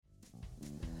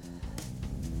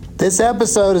This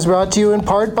episode is brought to you in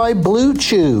part by Blue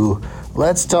Chew.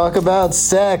 Let's talk about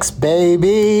sex,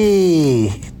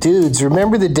 baby. Dudes,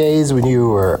 remember the days when you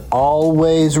were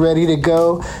always ready to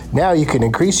go? Now you can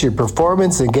increase your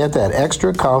performance and get that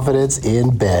extra confidence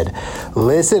in bed.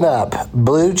 Listen up,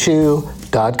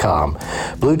 BlueChew.com.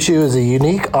 Blue Chew is a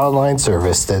unique online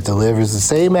service that delivers the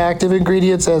same active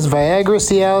ingredients as Viagra,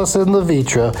 Cialis, and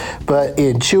Levitra, but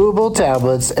in chewable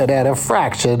tablets and at a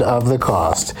fraction of the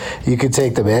cost. You can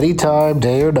take them anytime,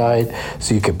 day or night,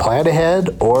 so you can plan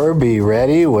ahead or be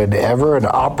ready whenever an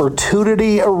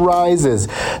opportunity arises.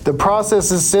 The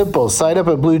process is simple. Sign up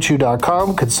at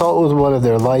BlueChew.com, consult with one of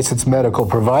their licensed medical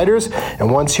providers, and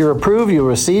once you're approved, you'll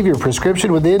receive your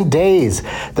prescription within days.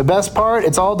 The best part,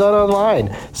 it's all done online,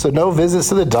 so no visits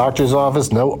to the doctor's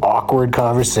office, no awkward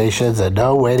conversations, and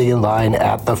no waiting in line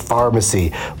at the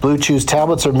pharmacy. Blue Chew's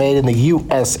tablets are made in the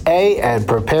USA and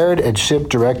prepared and shipped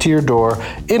direct to your door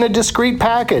in a discreet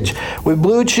package. With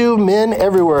Blue Chew, men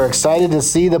everywhere are excited to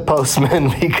see the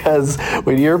postman because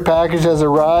when your package has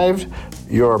arrived,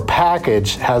 your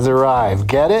package has arrived.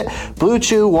 Get it? Blue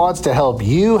Chew wants to help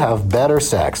you have better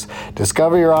sex.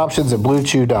 Discover your options at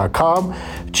BlueChew.com.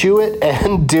 Chew it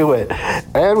and do it.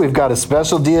 And we've got a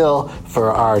special deal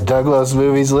for our Douglas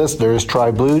Movies listeners.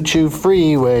 Try Blue Chew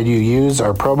free when you use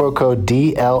our promo code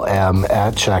DLM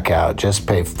at checkout. Just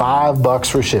pay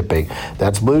 $5 for shipping.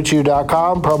 That's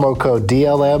BlueChew.com, promo code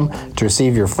DLM to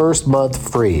receive your first month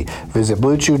free. Visit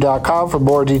BlueChew.com for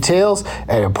more details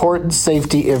and important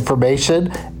safety information.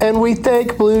 And we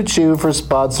thank Blue Chew for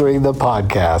sponsoring the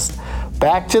podcast.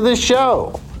 Back to the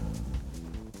show.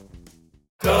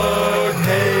 Doug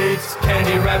hates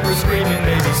candy wrappers, screaming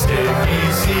baby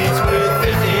sticky seeds with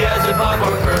 50 as in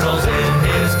popcorn kernels in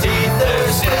his teeth.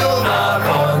 There's still not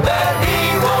one that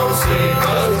he won't see,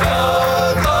 'cause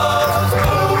Doug loves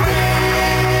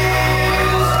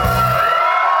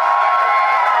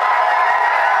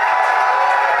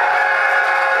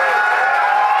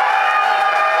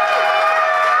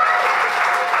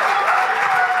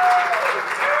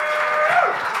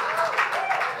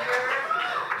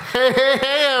Hey,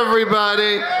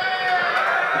 everybody.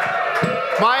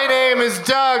 My name is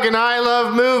Doug, and I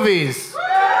love movies.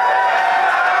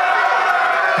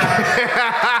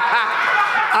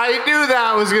 I knew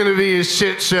that was going to be a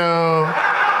shit show.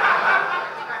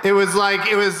 It was like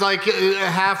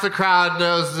half the crowd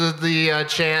knows the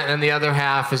chant, and the other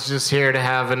half is just here to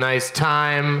have a nice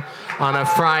time on a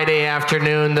Friday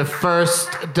afternoon. The first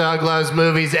Doug Loves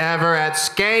Movies ever at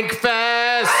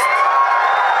Skankfest.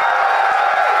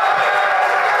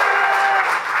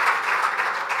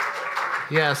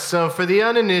 Yeah, so for the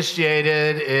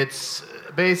uninitiated, it's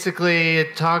basically a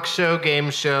talk show, game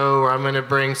show, where I'm going to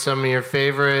bring some of your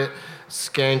favorite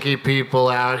skanky people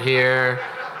out here,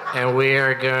 and we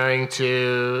are going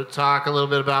to talk a little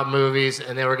bit about movies,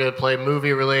 and then we're going to play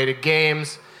movie-related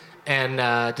games. And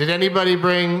did anybody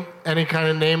bring any kind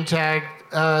of name tag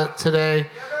today?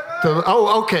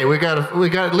 Okay, we got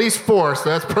at least 4, so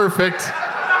that's perfect.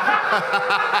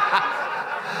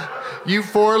 You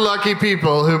 4 lucky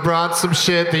people who brought some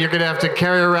shit that you're going to have to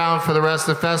carry around for the rest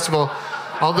of the festival.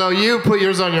 Although you put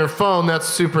yours on your phone, that's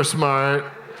super smart.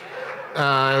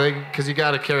 Because you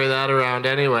got to carry that around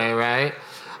anyway, right?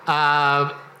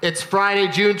 It's Friday,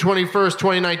 June 21st,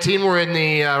 2019. We're in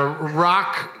the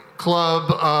Rock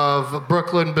Club of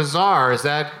Brooklyn Bazaar.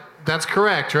 That's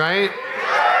correct, right?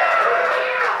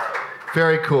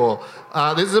 Very cool.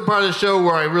 This is a part of the show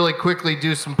where I really quickly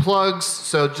do some plugs,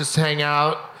 so just hang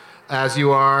out as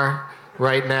you are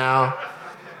right now.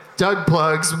 Doug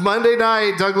plugs. Monday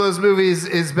night, Doug Loves Movies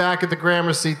is back at the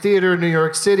Gramercy Theater in New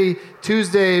York City.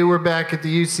 Tuesday, we're back at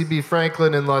the UCB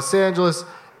Franklin in Los Angeles.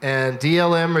 And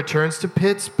DLM returns to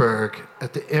Pittsburgh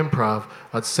at the Improv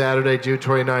on Saturday, June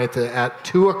 29th at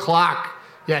 2 o'clock.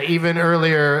 Yeah, even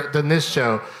earlier than this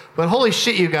show. But holy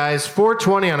shit, you guys,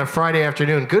 4:20 on a Friday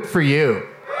afternoon. Good for you.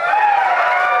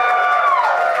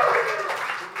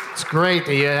 It's great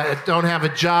that you don't have a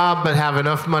job but have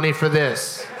enough money for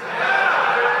this.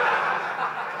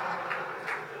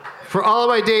 For all of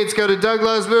my dates, go to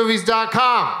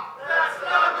DougLovesMovies.com. That's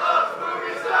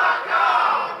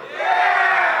DougLovesMovies.com.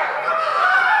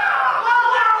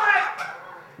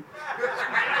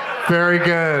 Yeah! Very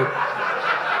good.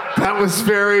 That was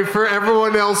for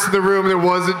everyone else in the room that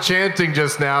wasn't chanting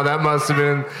just now, that must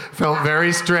have felt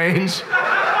very strange.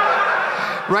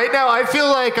 Right now, I feel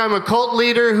like I'm a cult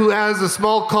leader who has a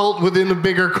small cult within a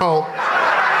bigger cult.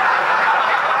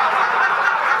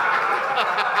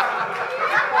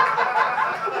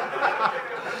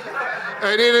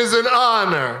 And it is an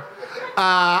honor.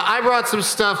 I brought some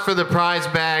stuff for the prize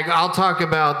bag. I'll talk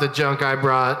about the junk I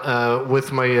brought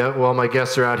with while my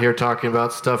guests are out here talking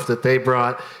about stuff that they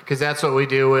brought, because that's what we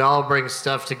do. We all bring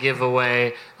stuff to give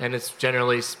away, and it's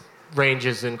generally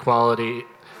ranges in quality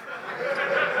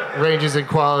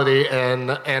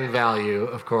and value,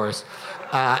 of course.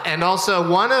 And also,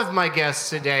 one of my guests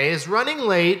today is running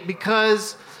late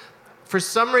because for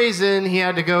some reason he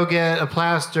had to go get a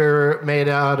plaster made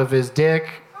out of his dick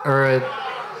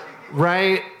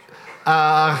right?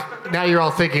 Now you're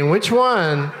all thinking, which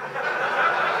one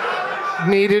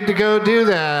needed to go do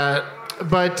that?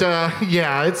 But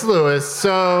yeah, it's Lewis.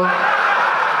 So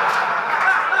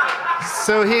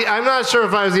I'm not sure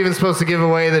if I was even supposed to give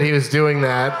away that he was doing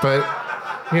that, but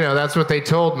that's what they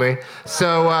told me.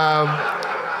 So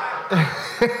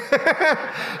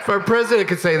if our president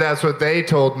could say that's what they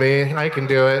told me, I can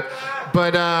do it.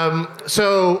 But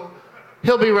so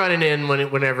he'll be running in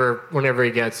whenever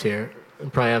he gets here.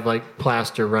 And probably have like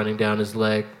plaster running down his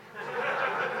leg.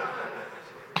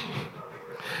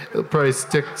 He'll probably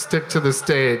stick to the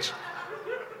stage.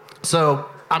 So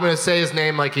I'm gonna say his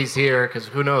name like he's here, because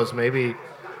who knows? Maybe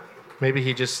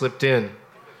he just slipped in.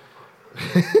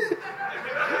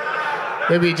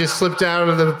 Maybe he just slipped out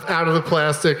of the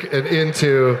plastic and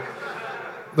into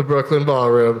the Brooklyn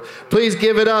Ballroom. Please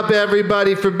give it up,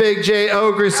 everybody, for Big J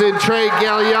Oakerson, Trey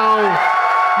Galyon,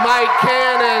 Mike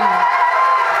Cannon,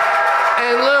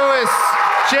 and Louis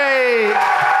J.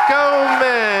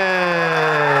 Gomez.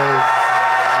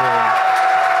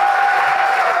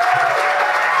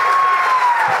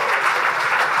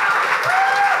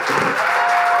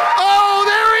 Oh,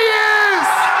 there he is!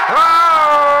 Oh!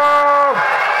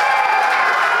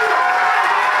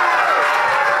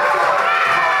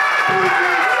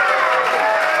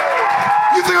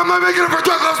 You think I'm not making it for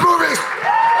Douglas movies?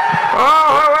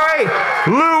 Oh, hey!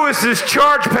 Lewis's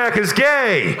charge pack is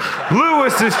gay!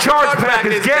 Lewis's charge pack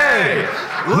is gay!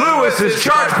 Lewis's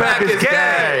charge pack is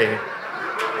gay!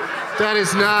 That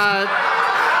is not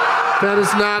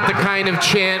the kind of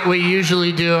chant we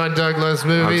usually do on Douglas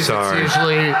movies. I'm sorry. It's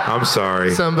usually I'm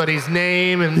sorry. somebody's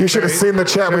name and You should have seen the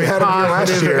chat we had of you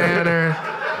last year. Manner.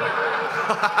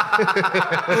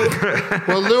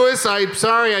 Well, Lewis, I'm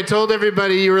sorry. I told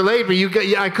everybody you were late, but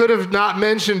I could have not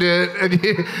mentioned it,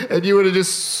 and you would have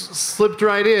just slipped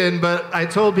right in. But I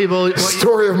told people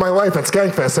Story of my life at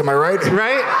Skankfest, am I right?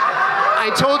 Right?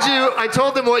 I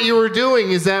told them what you were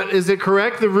doing. Is it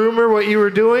correct? The rumor, what you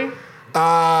were doing?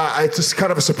 It's just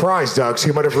kind of a surprise, Doug, so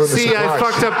you might have ruined the surprise. See, I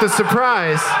fucked up the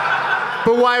surprise.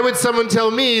 But why would someone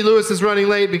tell me Lewis is running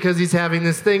late because he's having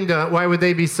this thing done? Why would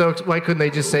they be so... Why couldn't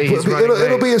they just say he's running late?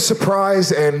 It'll be a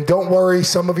surprise, and don't worry,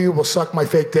 some of you will suck my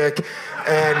fake dick.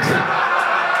 And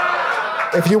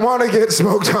if you want to get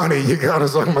smoked honey, you gotta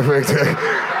suck my fake dick.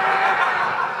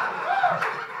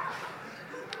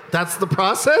 That's the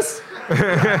process?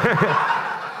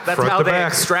 That's Front how to they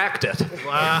back. extract it.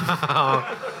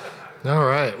 Wow. All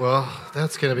right, well,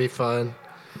 that's going to be fun.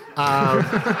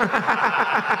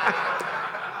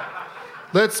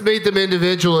 Let's meet them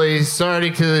individually.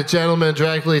 Starting to the gentleman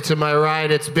directly to my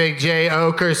right, it's Big J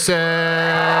Oakerson.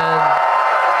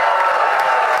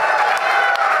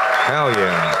 Hell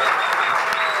yeah.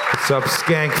 What's up,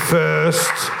 Skank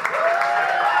First?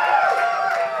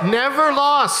 Never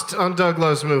lost on Doug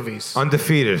Loves Movies.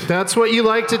 Undefeated. That's what you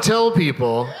like to tell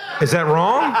people. Is that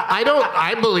wrong?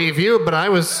 I believe you, but I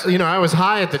was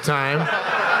high at the time.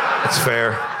 That's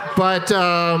fair. But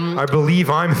I believe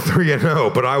I'm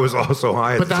 3-0, but I was also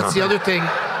high at the time. But that's the other thing,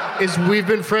 is we've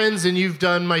been friends and you've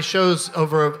done my shows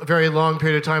over a very long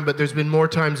period of time, but there's been more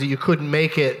times that you couldn't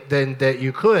make it than that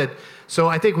you could. So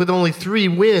I think with only 3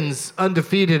 wins,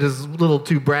 undefeated is a little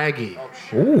too braggy.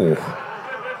 Ooh.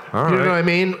 All right. You know what I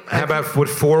mean? How about would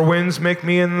 4 wins make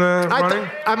me in the running?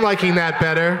 I'm liking that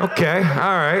better. Okay,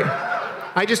 all right.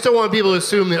 I just don't want people to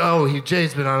assume that,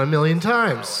 Jay's been on 1 million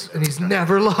times and he's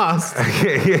never lost.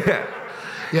 Yeah.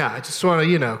 Yeah, I just want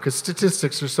to, because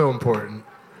statistics are so important.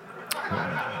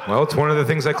 Well, it's one of the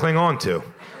things I cling on to.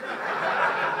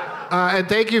 And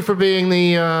thank you for being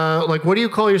the, what do you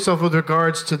call yourself with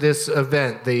regards to this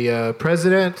event? The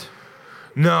president?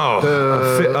 No,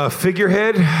 a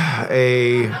figurehead,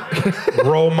 a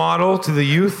role model to the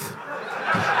youth.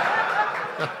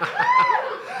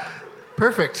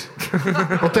 Perfect.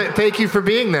 Well, thank you for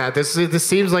being that. This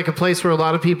seems like a place where a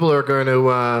lot of people are going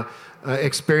to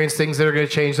experience things that are going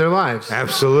to change their lives.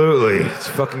 Absolutely. It's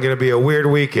fucking going to be a weird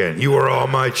weekend. You are all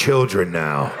my children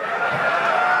now.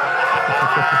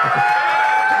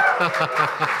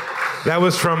 That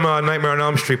was from Nightmare on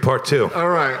Elm Street Part 2. All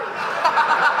right.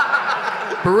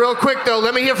 But real quick, though,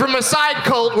 let me hear from my side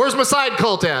cult. Where's my side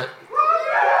cult at?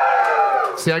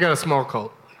 See, I got a small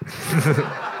cult.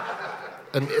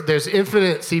 And there's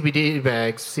infinite CBD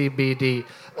bags,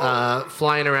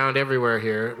 flying around everywhere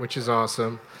here, which is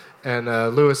awesome. And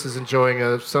Lewis is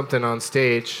enjoying something on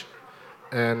stage.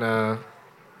 And I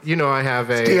have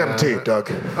a... DMT,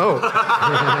 Doug. Oh.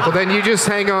 Well, then you just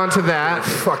hang on to that.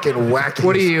 Fucking wacky.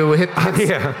 What do you,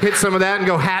 hit some of that and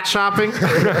go hat shopping?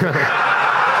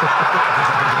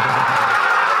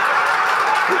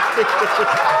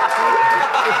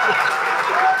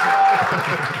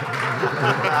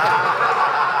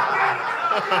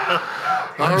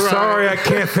 I'm sorry I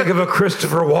can't think of a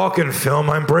Christopher Walken film.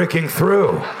 I'm breaking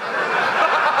through.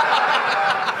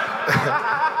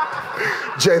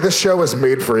 Jay, this show is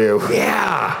made for you.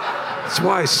 Yeah. That's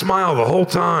why I smile the whole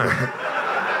time.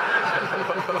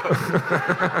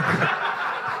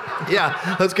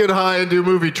 Yeah, let's get high and do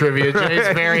movie trivia. Jay's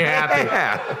very happy.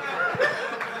 Yeah.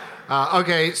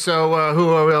 Okay, so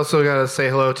who we also got to say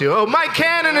hello to? Oh, Mike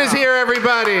Cannon is here,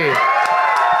 everybody.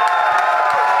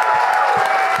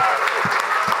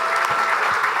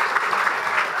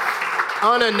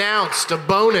 Unannounced, a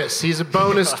bonus. He's a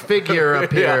bonus figure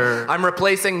up here. Yeah, I'm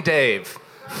replacing Dave.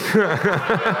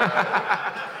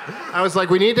 I was like,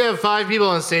 we need to have 5 people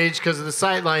on stage because of the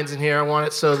sight lines in here. I want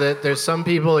it so that there's some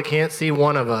people that can't see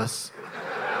one of us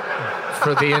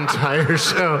for the entire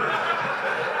show.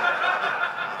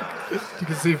 You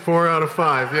can see 4 out of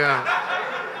 5, yeah.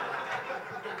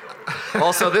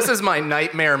 Also, this is my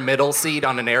nightmare middle seat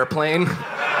on an airplane.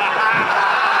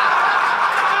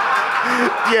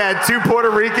 Yeah, 2 Puerto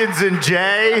Ricans and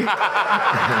Jay.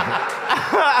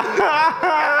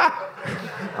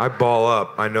 I ball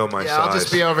up. I know my Yeah, size. I'll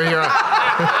just be over here.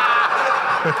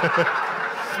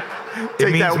 It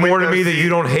Take means that more to window me that seat. you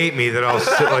don't hate me that I'll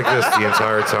sit like this the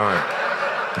entire time.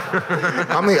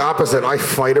 I'm the opposite. I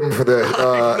fight him for the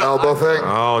elbow thing.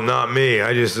 Oh, not me.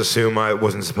 I just assume I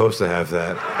wasn't supposed to have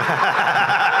that.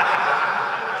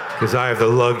 Because I have the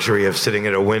luxury of sitting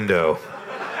at a window.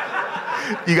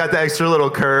 You got the extra little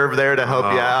curve there to help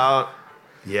you out.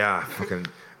 Yeah, fucking,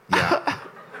 yeah.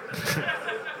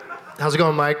 How's it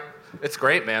going, Mike? It's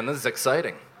great, man. This is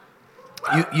exciting.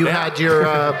 You had your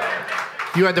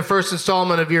you had the first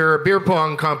installment of your beer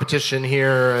pong competition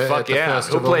here Fuck at the yeah.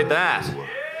 festival. Who played that?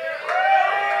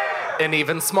 An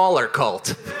even smaller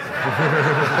cult.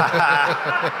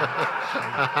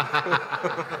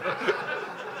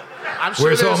 I'm sure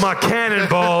Where's all there's- my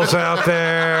cannonballs out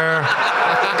there?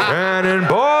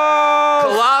 Cannonballs!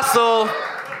 Colossal.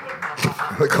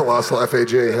 The colossal FAG.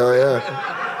 Hell yeah.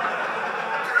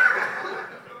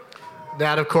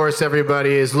 That, of course,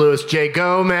 everybody, is Louis J.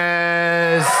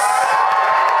 Gomez.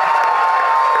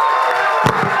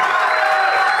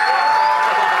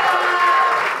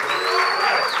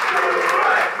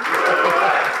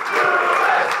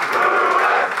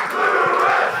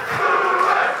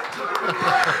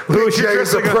 Big J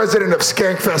is the president of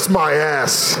Skankfest My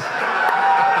Ass.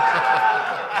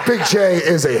 Big J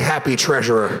is a happy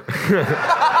treasurer.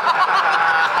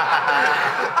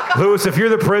 Louis, if you're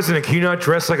the president, can you not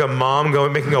dress like a mom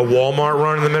making a Walmart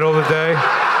run in the middle of the day?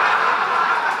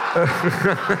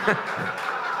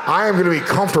 I am going to be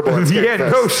comfortable at Skankfest. Yeah,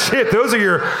 no shit. Those are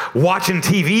your watching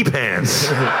TV pants.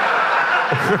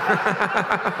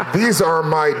 These are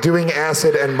my doing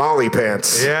acid and Molly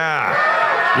pants. Yeah.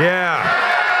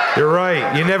 You're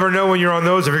right. You never know when you're on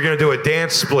those if you're going to do a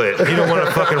dance split. You don't want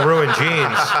to fucking ruin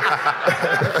jeans.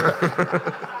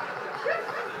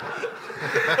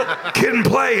 Kid and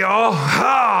play, y'all.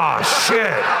 Ah,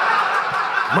 shit.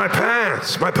 My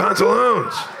pants. My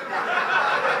pantaloons.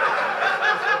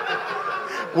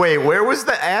 Wait, where was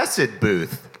the acid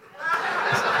booth?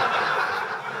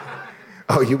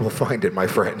 Oh, you will find it, my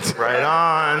friend. Right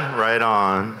on, right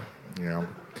on. Yeah.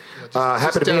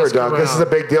 Happy to be just here, ask Doug. This is a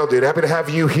around. big deal, dude. Happy to have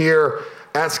you here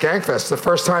at Skankfest. The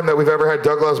first time that we've ever had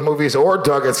Doug Loves Movies or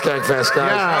Doug at Skankfest,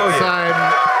 guys.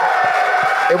 Yeah,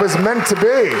 It was meant to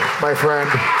be, my friend.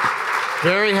 I'm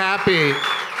very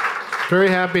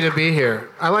happy to be here.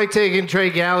 I like taking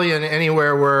Trey Galyon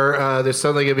anywhere where there's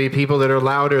suddenly going to be people that are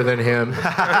louder than him.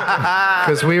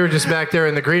 Because we were just back there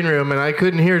in the green room, and I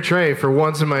couldn't hear Trey for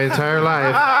once in my entire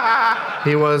life.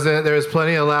 He wasn't. There was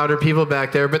plenty of louder people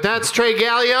back there. But that's Trey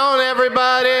Galyon,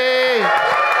 everybody!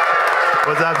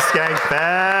 What's up,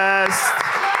 Skankfest?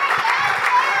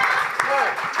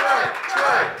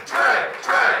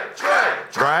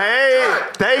 Right?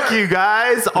 Thank you,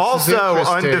 guys. Also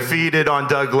interesting. undefeated on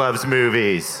Doug Loves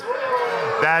Movies.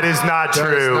 That is not That is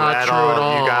true not at true all, at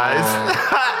all. you guys.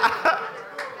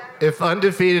 If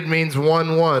undefeated means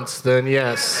won once, then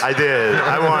yes. I did.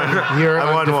 I won. You're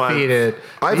I won undefeated.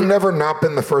 I've never not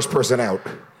been the first person out.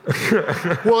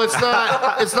 Well, it's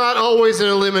not always an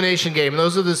elimination game.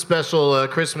 Those are the special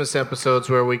Christmas episodes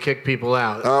where we kick people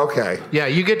out. Okay. Yeah,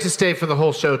 you get to stay for the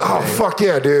whole show today. Oh, fuck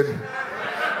yeah, dude.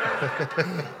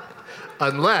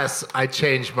 Unless I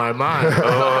change my mind.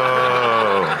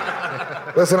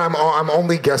 Listen, I'm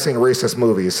only guessing racist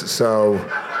movies, so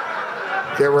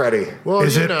get ready. Well,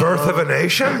 Is you it know. Birth of a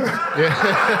Nation?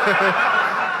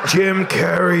 Jim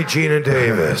Carrey, Gina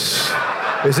Davis.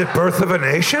 Is it Birth of a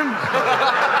Nation?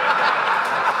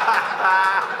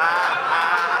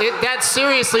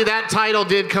 Seriously, that title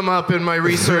did come up in my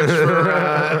research for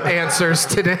answers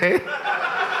today.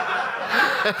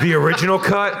 The original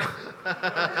cut?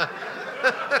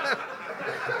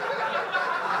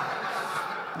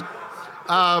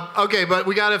 Okay, but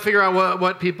we got to figure out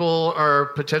what people are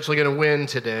potentially going to win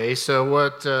today. So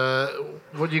what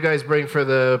do you guys bring for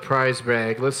the prize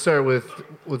bag? Let's start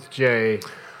with Jay.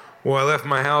 Well, I left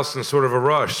my house in sort of a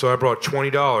rush, so I brought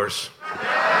 $20.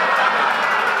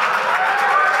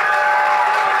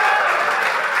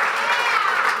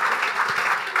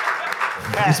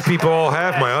 These people all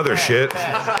have my other shit.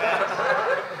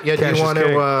 Yeah, do Cash you is want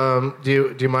to?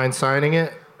 Do you mind signing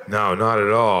it? No, not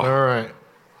at all. All right.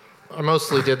 I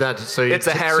mostly did that so you, It's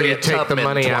a so you Harriet take the Tubman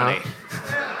money 20. out.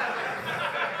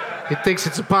 He thinks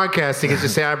it's a podcast. He can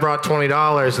just say I brought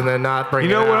 $20 and then not bring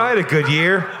You it know out. what? I had a good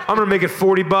year. I'm gonna make it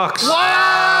 $40.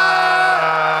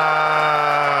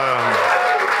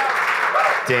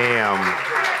 Damn.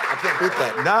 I can't beat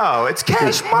that. No, it's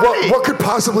cash money. What could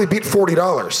possibly beat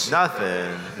 $40?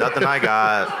 Nothing I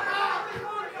got.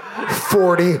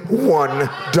 $41.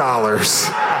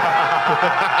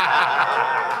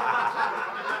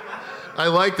 I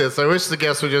like this. I wish the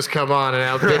guests would just come on and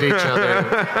outbid each other.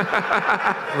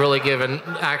 Really give an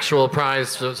actual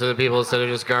prize to the people instead of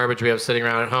just garbage we have sitting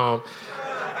around at home.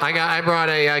 I brought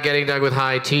a Getting Dug with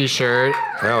High t-shirt.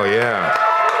 Hell yeah.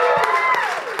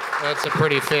 That's a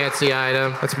pretty fancy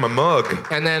item. That's my mug.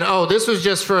 And then, this was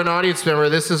just for an audience member.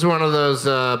 This is one of those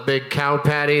big cow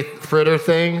patty fritter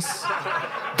things.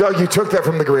 Doug, you took that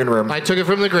from the green room. I took it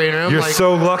from the green room. You're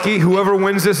so lucky. Whoever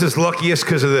wins this is luckiest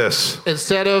because of this.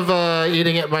 Instead of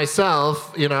eating it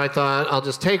myself, I thought I'll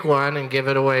just take one and give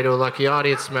it away to a lucky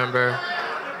audience member.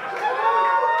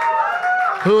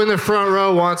 Who in the front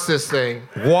row wants this thing?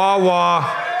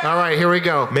 Wawa. All right, here we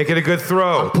go. Make it a good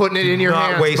throw. I'm putting it in your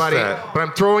Not hands, waste buddy. that. But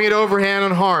I'm throwing it overhand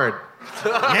and hard.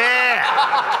 Yeah.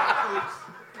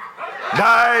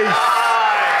 Nice.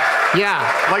 Yeah,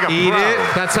 Like a Eat pro. it.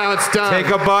 that's how it's done. Take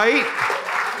a bite.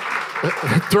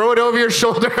 Throw it over your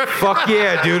shoulder. Fuck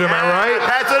yeah, dude. Am I right?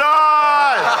 Pass it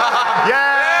on.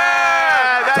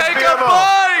 Yeah. That's Take a beautiful.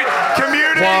 bite!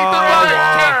 Community Wah,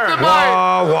 pressure.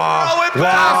 wah, wah, Throw it wah,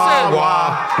 past it.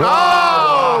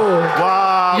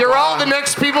 wah. You're all the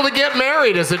next people to get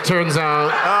married, as it turns out.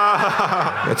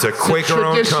 That's a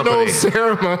Quaker-owned Traditional company.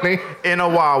 ceremony. In a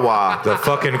Wawa. The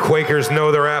fucking Quakers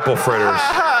know their apple fritters.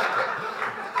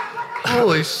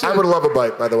 Holy shit. I would love a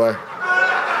bite, by the way.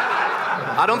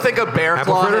 I don't think a bear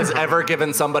Apple claw fritter? has ever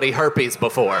given somebody herpes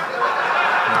before.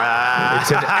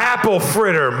 It's an apple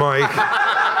fritter, Mike.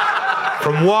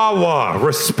 From Wawa.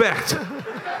 Respect.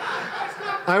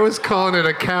 I was calling it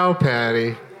a cow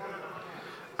patty.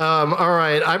 All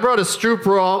right, I brought a Stroop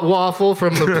waffle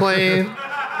from the plane.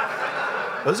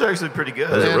 Those are actually pretty good.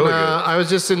 Those are And really good. I was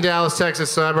just in Dallas, Texas,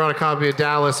 so I brought a copy of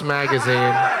Dallas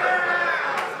Magazine.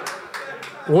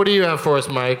 What do you have for us,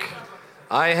 Mike?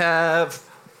 I have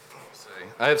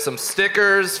some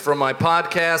stickers from my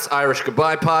podcast, Irish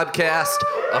Goodbye Podcast,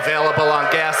 available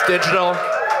on Gas Digital.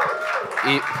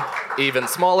 Even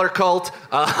smaller cult.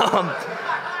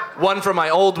 One from my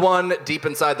old one, Deep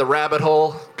Inside the Rabbit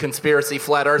Hole, Conspiracy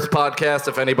Flat Earth Podcast,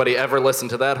 if anybody ever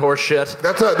listened to that horse shit.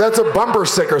 That's a bumper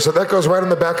sticker, so that goes right on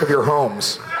the back of your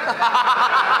homes.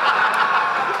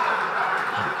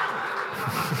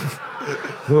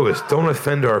 Louis, don't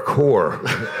offend our core.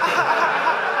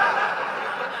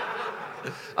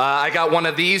 I got one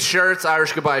of these shirts,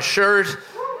 Irish Goodbye shirt,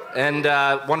 and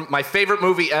my favorite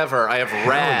movie ever, I have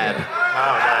Rad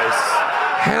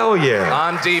Hell yeah.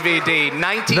 on DVD.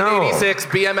 1986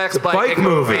 BMX bike biking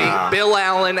movie. movie. Bill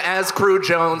Allen as Crew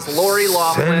Jones, Lori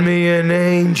Loughlin. Send me an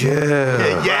angel.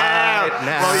 Yeah. Right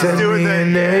now. While he's Send doing me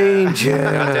an that. angel.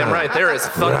 Goddamn right, there is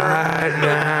thunder. Right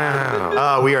now.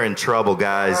 Oh, we are in trouble,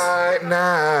 guys. Right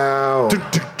now.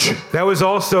 That was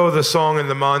also the song in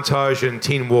the montage in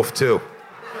Teen Wolf 2.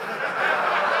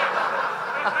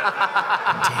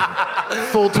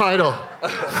 Full title.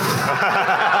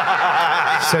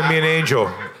 Send Me an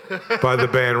Angel by the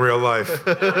band Real Life.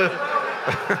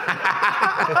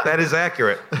 That is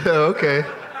accurate. Okay.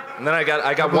 And then I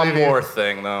got one more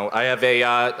thing though. I have a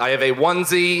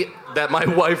onesie that my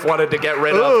wife wanted to get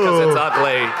rid of because it's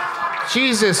ugly.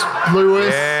 Jesus,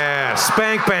 Lewis. Yeah,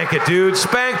 spank bank it, dude.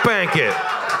 Spank bank it.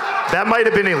 That might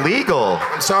have been illegal.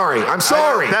 I'm sorry.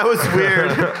 That was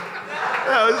weird.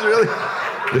 That was really...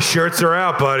 The shirts are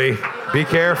out, buddy. Be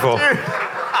careful.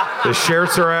 The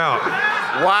shirts are out.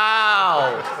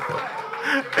 Wow.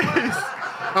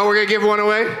 Oh, we're going to give one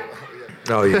away?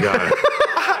 Oh, you got it.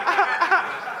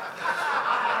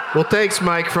 Well, thanks,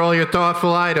 Mike, for all your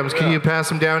thoughtful items. Can you pass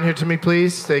them down here to me,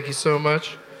 please? Thank you so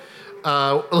much.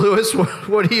 Lewis,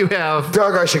 what do you have?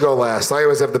 Doug, I should go last. I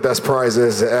always have the best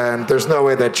prizes, and there's no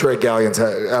way that Trey Galyon's,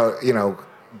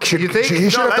 You think? he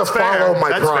should have to that's fair. follow my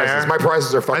That's prizes. fair. My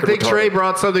prizes are fucking I think retarded. Trey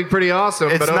brought something pretty awesome.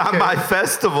 It's but okay. not my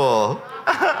festival.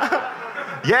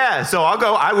 Yeah, so I'll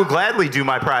go. I will gladly do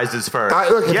my prizes first.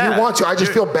 Look, if you want to, I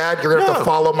just feel bad. You're going to have to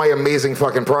follow my amazing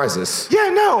fucking prizes. Yeah,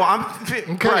 no, I'm...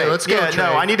 Okay, right. let's go, Yeah, Trey.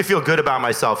 no, I need to feel good about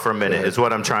myself for a minute is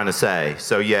what I'm trying to say.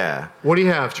 So, yeah. What do you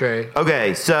have, Trey?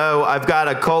 Okay, so I've got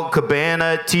a Colt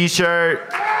Cabana t-shirt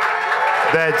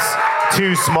that's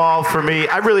too small for me.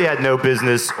 I really had no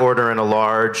business ordering a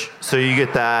large, so you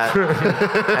get that.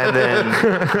 And then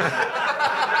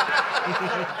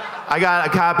I got a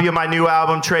copy of my new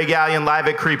album, Trey Galyon, live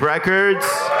at Creep Records.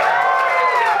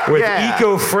 With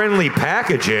eco-friendly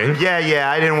packaging. Yeah,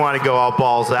 I didn't want to go all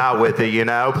balls out with it,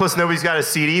 Plus, nobody's got a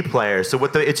CD player, so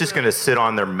it's just going to sit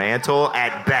on their mantle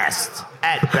at best.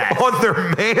 At best. On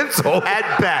their mantle?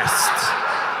 At best.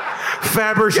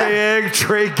 Fabergé egg,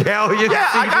 Trey Galyon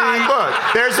Yeah, CD. look,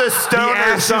 there's a The stoner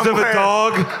ashes somewhere. of a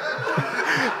dog.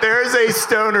 There's a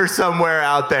stoner somewhere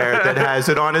out there that has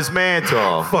it on his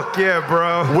mantle. Fuck yeah,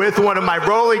 bro. With one of my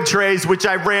rolling trays, which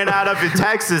I ran out of in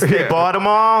Texas. They bought them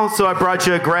all, so I brought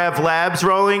you a Grav Labs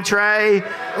rolling tray.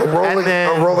 A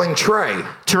rolling tray.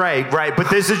 Tray, right, but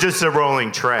this is just a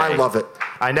rolling tray. I love it.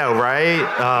 I know, right?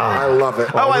 I love it.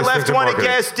 Oh, I these left things are one at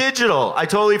marketing. Gas Digital. I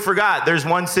totally forgot. There's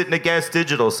one sitting at Gas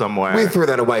Digital somewhere. We threw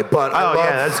that away, but I Oh, love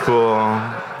yeah, that's cool.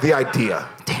 the idea.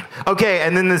 Okay,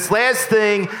 and then this last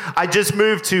thing, I just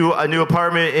moved to a new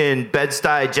apartment in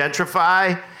Bed-Stuy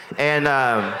Gentrify, and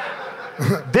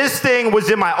this thing was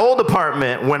in my old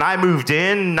apartment when I moved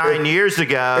in 9 years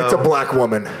ago. It's a black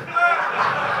woman.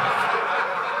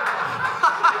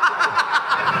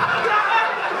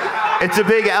 It's a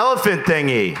big elephant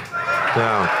thingy. No.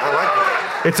 I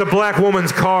like it. It's a black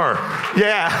woman's car.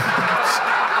 Yeah.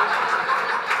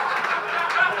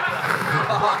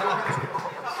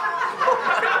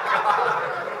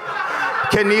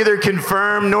 Can neither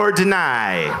confirm nor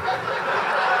deny.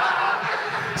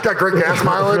 It's got great gas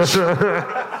mileage.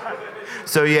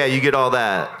 So yeah, you get all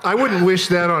that. I wouldn't wish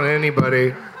that on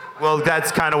anybody. Well,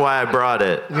 that's kind of why I brought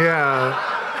it.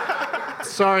 Yeah.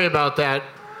 Sorry about that,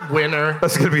 winner.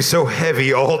 That's going to be so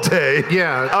heavy all day.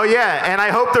 Yeah. Oh yeah, and I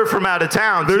hope they're from out of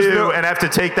town There's too, no- and have to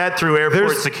take that through airport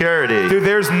There's- security. Dude,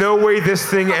 there's no way this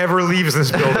thing ever leaves this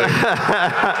building.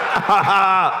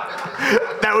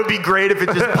 That would be great if it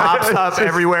just pops up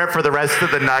everywhere for the rest of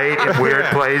the night in weird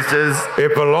places.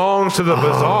 It belongs to the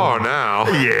bazaar now.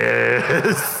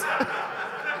 Yes.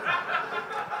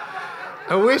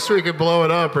 I wish we could blow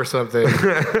it up or something.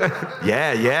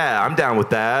 Yeah, I'm down with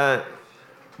that.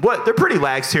 What? They're pretty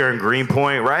lax here in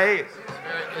Greenpoint, right?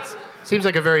 Seems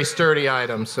like a very sturdy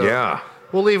item. So Yeah.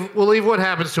 we'll leave what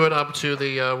happens to it up to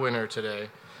the winner today.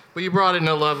 But you brought in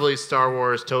a lovely Star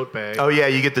Wars tote bag. Oh yeah,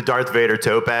 you get the Darth Vader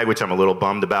tote bag, which I'm a little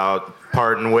bummed about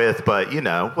parting with, but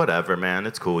whatever, man.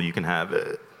 It's cool. You can have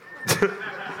it.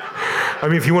 I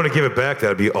mean, if you want to give it back,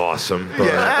 that'd be awesome. But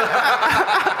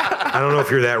I don't know if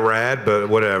you're that rad, but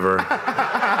whatever.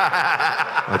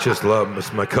 I just love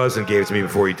it. My cousin gave it to me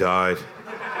before he died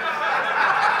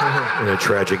in a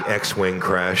tragic X-wing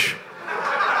crash.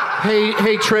 Hey,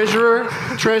 treasurer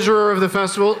of the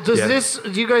festival. Do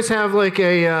you guys have like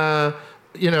a,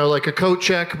 like a coat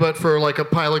check, but for like a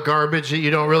pile of garbage that you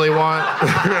don't really want?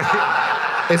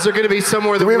 Is there going to be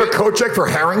somewhere that Do we have a coat check for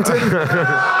Harrington?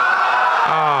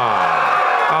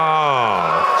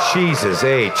 Oh, Jesus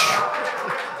H.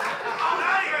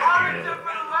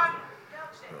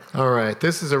 All right,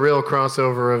 this is a real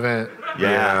crossover event.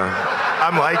 Yeah.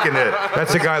 I'm liking it.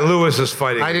 That's the guy Lewis is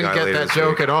fighting. I the didn't guy get later that this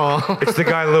joke week. at all. It's the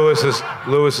guy Lewis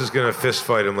is going to fist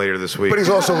fight him later this week. But he's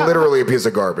also literally a piece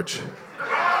of garbage.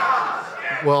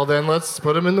 Well, then let's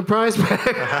put him in the prize bag.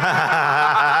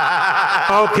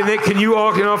 Oh, can you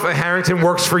all get off? Harrington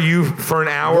works for you for an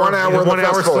hour. 1 hour. 1 hour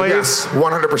festival, slave. Yes,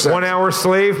 100%. 1 hour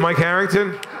slave, Mike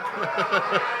Harrington.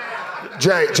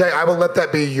 Jay, I will let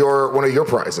that be one of your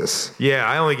prizes. Yeah,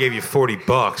 I only gave you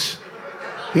 $40.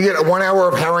 You get 1 hour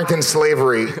of Harrington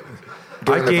slavery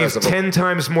during I the gave festival. 10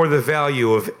 times more the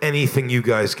value of anything you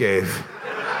guys gave.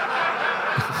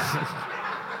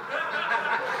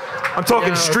 I'm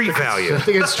talking street value. I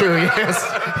think it's true. Yes,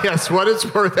 yes. What it's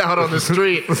worth out on the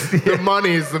street, the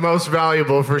money is the most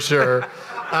valuable for sure.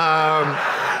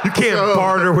 You can't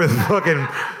barter with fucking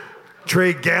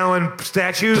Trey Galyon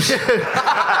statues.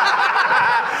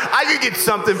 I could get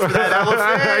something for that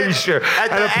elephant. You sure? At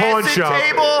the a pawn acid shop.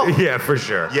 table? Yeah, for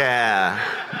sure. Yeah.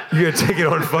 You're gonna take it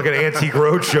on fucking Antique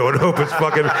Roadshow and hope it's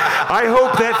fucking. I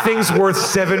hope that thing's worth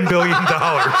 $7 billion.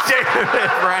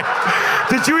 Right.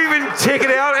 Did you even take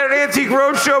it out at an Antique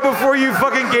Roadshow before you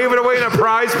fucking gave it away in a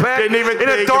prize pack? Didn't even in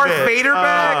a think Darth of it. Vader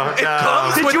bag? It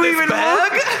comes Did with you this even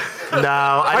bag? look?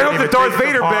 No, I hope the Darth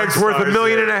Vader bag's worth $1.5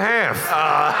 million.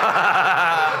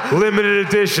 Limited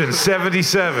edition,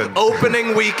 77.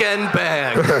 Opening weekend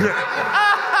bag.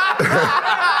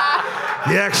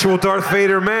 The actual Darth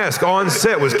Vader mask on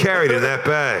set was carried in that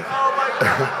bag.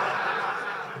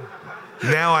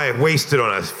 Now I wasted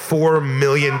on a $4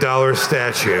 million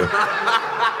statue.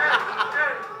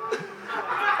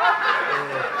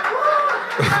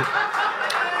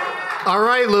 All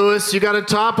right, Lewis, you got to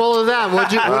top all of that. What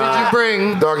did you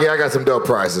bring? Doggy, I got some dope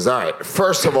prizes. All right.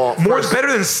 First of all,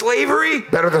 Better than slavery?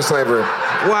 better than slavery.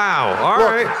 Wow. All Look.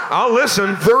 right. I'll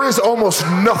listen. There is almost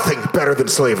nothing better than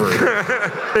slavery.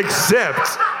 Except.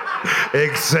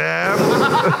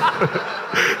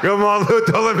 Come on, Lou,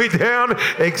 don't let me down.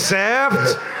 Except.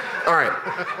 All right.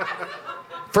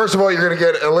 First of all, you're going to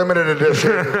get a limited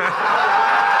edition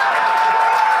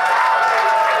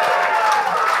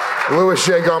Louis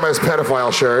J. Gomez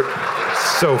pedophile shirt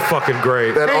So fucking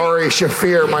great. that Ari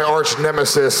Shafir, my arch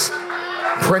nemesis,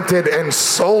 printed and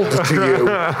sold to you,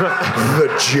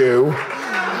 the Jew.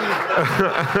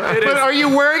 But are you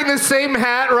wearing the same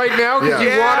hat right now because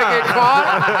Yeah. you want to get caught?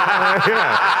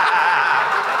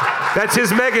 That's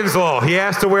his Megan's Law. He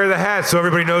has to wear the hat so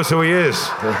everybody knows who he is.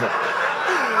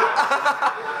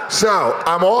 So,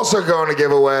 I'm also going to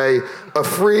give away a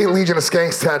free Legion of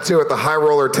Skanks tattoo at the High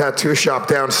Roller Tattoo Shop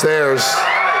downstairs.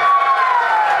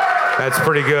 That's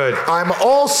pretty good. I'm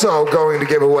also going to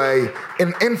give away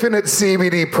an infinite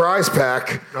CBD prize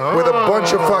pack with a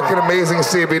bunch of fucking amazing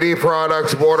CBD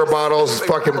products, water bottles,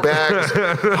 fucking bags,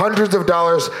 hundreds of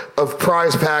dollars of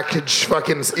prize package,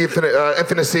 fucking infinite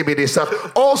CBD stuff.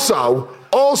 Also,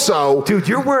 Dude,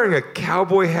 you're wearing a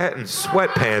cowboy hat and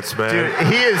sweatpants, man. Dude,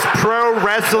 he is pro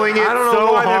wrestling it I don't know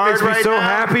so why that hard makes me right so now.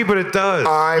 happy, but it does.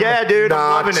 Yeah, dude, I'm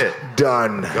not loving it.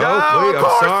 done. No, please, of I'm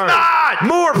course sorry. not.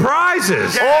 More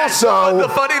prizes. Also, The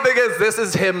funny thing is, this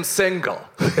is him single.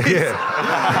 Yeah.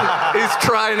 He's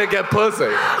trying to get pussy.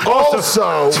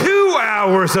 also, 2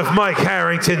 hours of Mike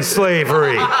Harrington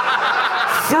slavery.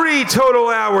 3 total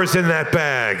hours in that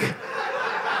bag.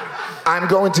 I'm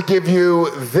going to give you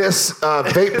this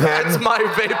vape That's pen. my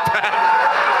vape pen.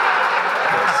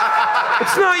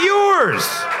 It's not yours.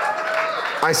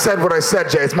 I said what I said,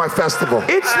 Jay. It's my festival.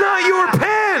 It's not your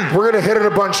pen. We're going to hit it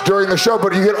a bunch during the show,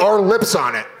 but you get our lips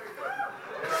on it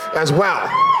as well.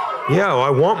 Yeah, well, I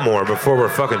want more before we're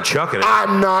fucking chucking it.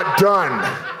 I'm not done.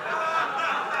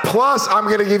 Plus, I'm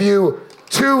going to give you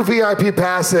 2 VIP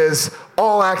passes,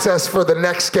 all access for the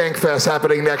next Skankfest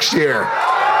happening next year.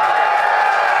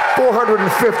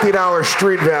 $450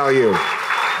 street value.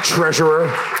 Treasurer.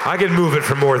 I can move it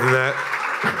for more than that.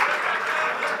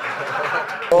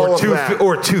 All of that.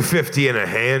 Or $250 in a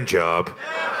hand job.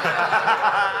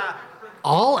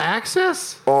 All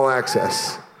access? All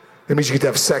access. That means you get to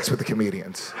have sex with the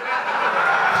comedians.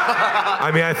 I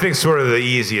mean, I think sort of the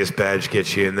easiest badge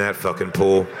gets you in that fucking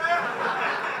pool.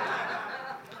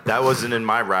 That wasn't in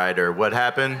my rider. What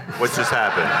happened? What just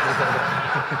happened?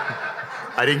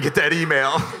 I didn't get that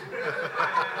email.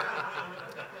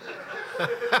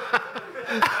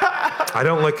 I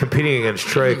don't like competing against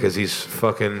Trey because he's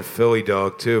fucking Philly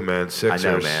dog too, man. I Sixers.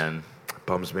 know, man.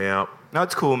 Bums me out. No,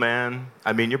 it's cool, man.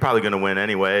 I mean, you're probably going to win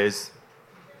anyways.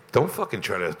 Don't fucking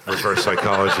try to reverse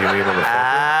psychology me,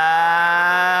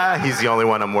 motherfucker. He's the only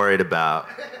one I'm worried about.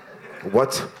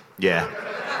 What? Yeah.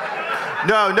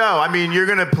 No. I mean, you're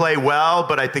going to play well,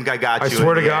 but I think I got you I swear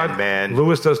in to the God, end, man.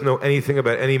 Lewis doesn't know anything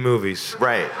about any movies.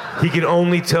 Right. He can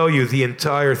only tell you the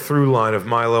entire through line of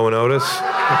Milo and Otis.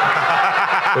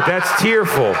 But that's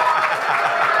tearful.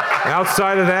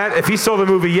 Outside of that, if he saw the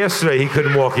movie yesterday, he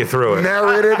couldn't walk you through it.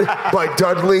 Narrated by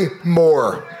Dudley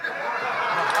Moore.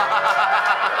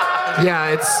 Yeah,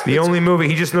 it's The only movie,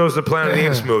 he just knows the Planet of the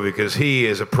Apes movie because he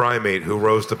is a primate who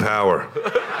rose to power.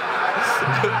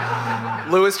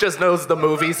 Lewis just knows the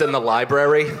movies in the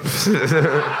library.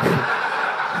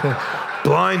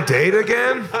 Blind date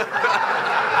again?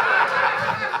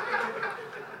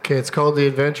 Okay, it's called The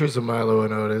Adventures of Milo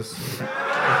and Otis.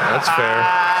 That's fair.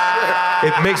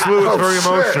 It makes Lewis very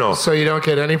emotional. So you don't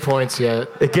get any points yet.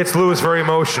 It gets Lewis very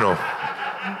emotional.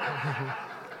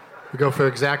 We go for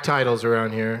exact titles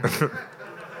around here.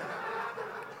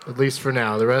 At least for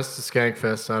now. The rest is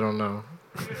Skankfest. I don't know.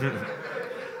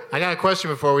 I got a question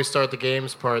before we start the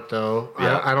games part, though.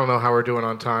 Yeah. I don't know how we're doing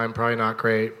on time. Probably not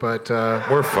great, but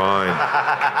We're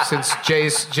fine. since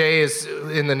Jay is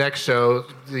in the next show,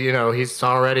 he's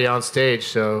already on stage,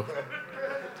 so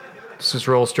let's just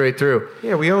roll straight through.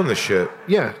 Yeah, we own the shit.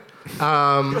 Yeah.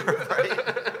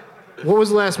 What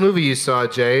was the last movie you saw,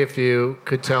 Jay, if you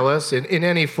could tell us, in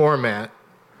any format?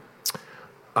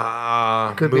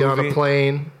 Could be on a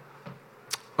plane.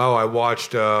 Oh, I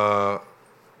watched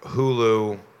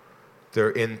Hulu.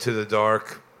 They're Into the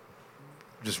Dark.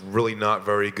 Just really not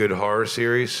very good horror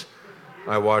series.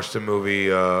 I watched a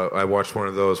movie. I watched one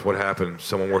of those. What happened?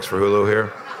 Someone works for Hulu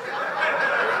here.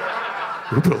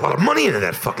 We put a lot of money into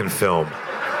that fucking film.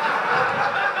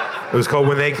 It was called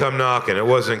When They Come Knocking. It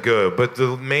wasn't good, but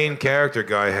the main character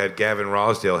guy had Gavin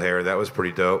Rossdale hair. That was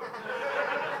pretty dope.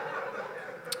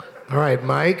 All right,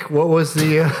 Mike, what was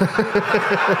the...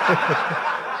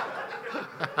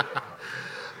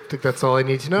 I think that's all I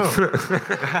need to know. What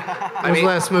was the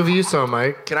last movie you saw,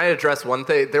 Mike? Can I address one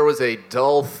thing? There was a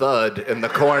dull thud in the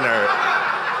corner.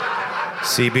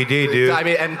 CBD, dude. I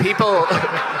mean, and people...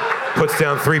 Puts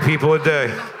down 3 people a day.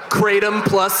 Kratom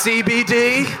plus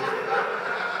CBD?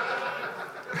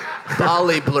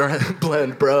 Bali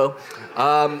blend, bro.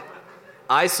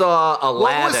 I saw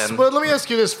Aladdin. Let me ask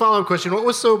you this follow-up question. What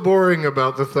was so boring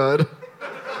about the thud?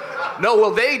 No,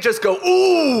 well, they just go,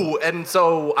 ooh! And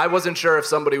so I wasn't sure if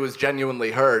somebody was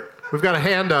genuinely hurt. We've got a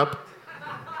hand up.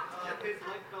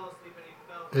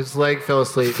 His leg fell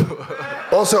asleep.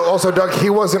 Also, Doug, he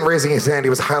wasn't raising his hand.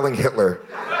 He was heiling Hitler.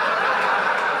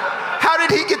 How did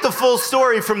he get the full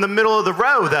story from the middle of the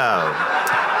row, though?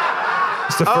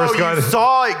 It's the first guy you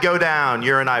saw it go down.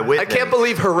 You're an eyewitness. I can't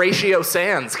believe Horatio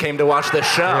Sands came to watch this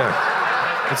show.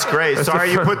 Yeah. It's great.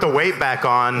 Sorry you put the weight back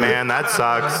on, man. That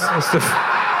sucks.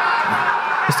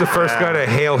 It's the first guy to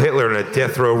hail Hitler in a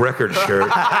Death Row Records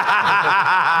shirt.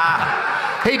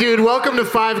 Hey, dude, welcome to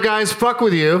Five Guys Fuck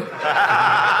With You.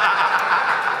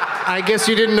 I guess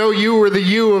you didn't know you were the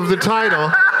you of the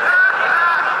title.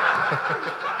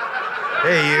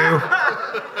 Hey, you.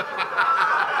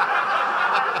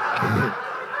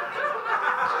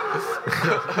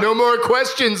 No more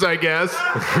questions, I guess.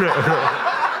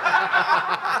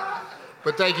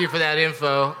 But thank you for that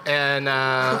info. And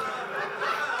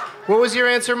what was your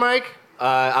answer, Mike?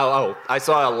 I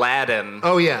saw Aladdin.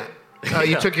 Oh, yeah.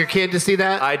 You took your kid to see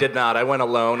that? I did not. I went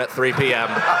alone at 3 p.m.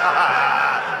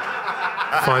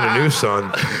 Find a new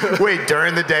son. Wait,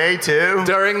 during the day, too?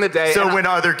 During the day. So when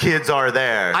other kids are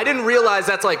there. I didn't realize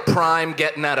that's like prime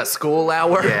getting out of school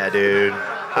hour. Yeah, dude.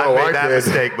 I've made that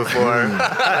mistake before.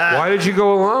 Why did you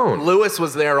go alone? Lewis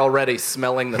was there already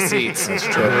smelling the seats. That's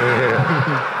true.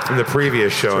 From the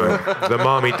previous show, the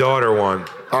mommy-daughter one.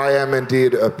 I am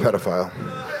indeed a pedophile.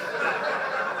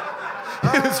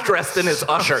 He was dressed in his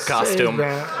usher costume.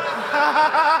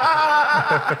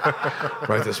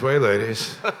 Right this way,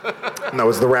 ladies. No, it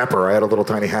was the rapper. I had a little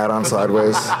tiny hat on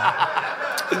sideways.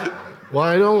 Well,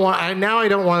 I don't want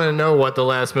to know what the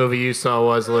last movie you saw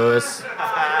was, Lewis.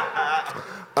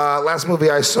 Last movie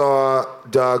I saw,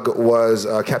 Doug, was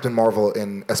Captain Marvel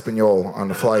in Espanol on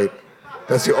the flight.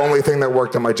 That's the only thing that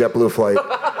worked on my JetBlue flight.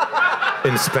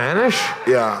 In Spanish?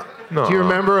 Yeah. No. Do you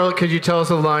remember, could you tell us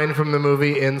a line from the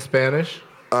movie in Spanish?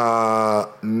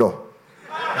 No.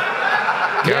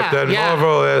 Captain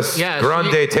Marvel es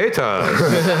grande tetas.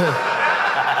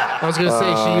 I was going to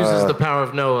say she uses the power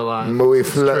of no a lot. Muy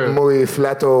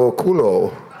flato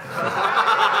culo.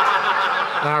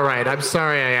 All right, I'm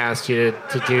sorry I asked you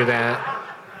to do that.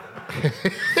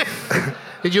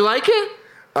 Did you like it?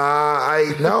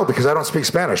 No, because I don't speak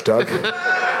Spanish, Doug.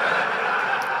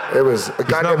 It was a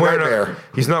goddamn nightmare.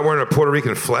 He's not wearing a Puerto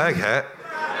Rican flag hat.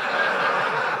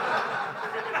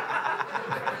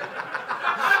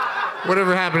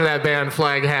 Whatever happened to that band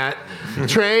flag hat?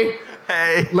 Trey?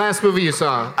 Hey. Last movie you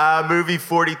saw? Movie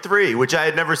 43, which I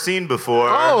had never seen before.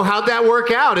 Oh, how'd that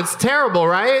work out? It's terrible,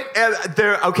 right? And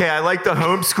I like the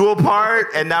homeschool part,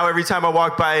 and now every time I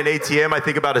walk by an ATM, I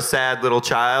think about a sad little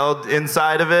child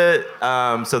inside of it.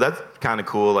 So that's kind of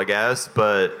cool, I guess.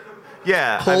 But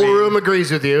yeah. Whole room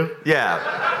agrees with you. Yeah.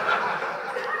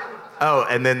 Oh,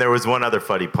 and then there was one other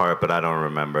funny part, but I don't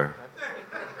remember.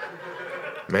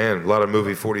 Man, a lot of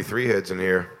movie 43 heads in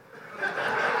here.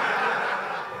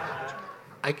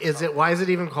 Is it? Why is it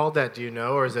even called that? Do you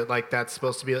know, or is it like that's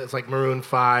supposed to be? It's like Maroon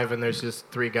 5, and there's just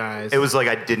 3 guys. It was like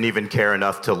I didn't even care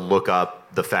enough to look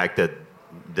up the fact that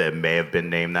they may have been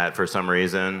named that for some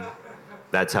reason.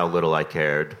 That's how little I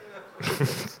cared.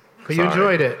 But you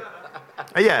enjoyed it.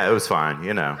 Yeah, it was fine.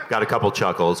 You know, got a couple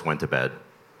chuckles, went to bed.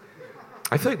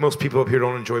 I feel like most people up here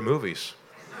don't enjoy movies.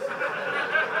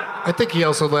 I think he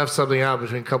also left something out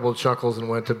between a couple of chuckles and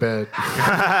went to bed.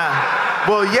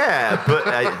 Well, yeah, but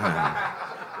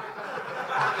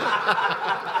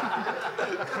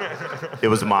it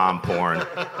was mom porn.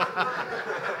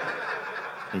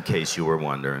 In case you were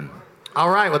wondering.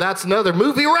 All right, well, that's another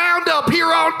movie roundup here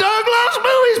on Doug Loves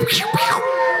Movies.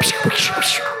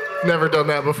 Never done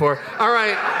that before. All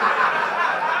right.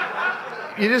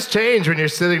 You just change when you're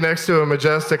sitting next to a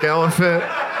majestic elephant.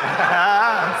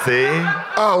 See?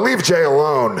 Oh, leave Jay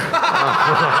alone.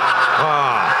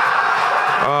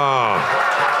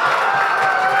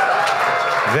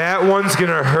 That one's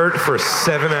gonna hurt for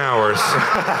 7 hours.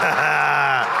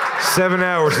 7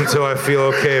 hours until I feel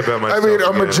okay about myself. I mean, a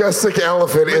again. majestic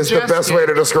elephant is the best way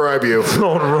to describe you.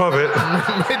 Don't rub it.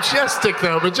 Majestic,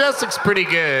 though. Majestic's pretty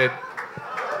good.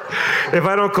 If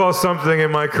I don't call something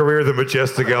in my career the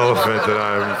majestic elephant, then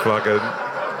I'm fucking...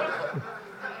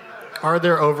 Are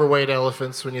there overweight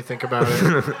elephants when you think about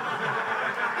it?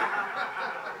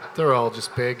 They're all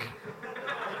just big.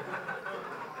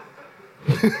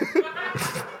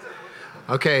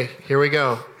 Okay, here we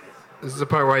go. This is the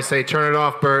part where I say, turn it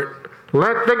off, Bert.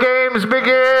 Let the games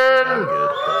begin!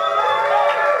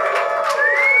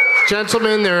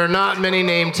 Gentlemen, there are not many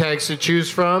name tags to choose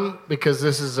from because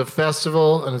this is a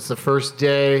festival and it's the first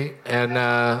day and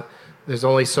there's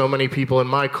only so many people in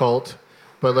my cult.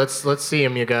 But let's see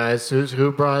them, you guys.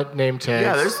 Who brought name tags?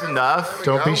 Yeah, there's enough.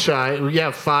 Don't be shy.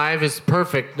 Yeah, 5 is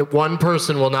perfect. 1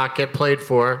 person will not get played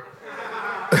for.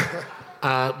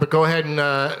 But go ahead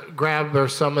and grab or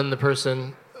summon the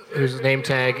person whose name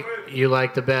tag you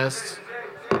like the best.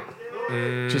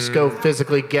 Just go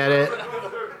physically get it.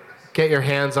 Get your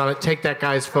hands on it. Take that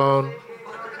guy's phone.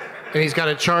 And he's got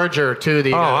a charger, too.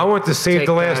 I want to save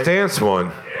the Last Dance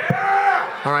one.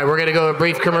 All right, we're going to go to a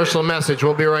brief commercial message.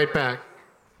 We'll be right back.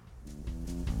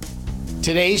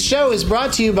 Today's show is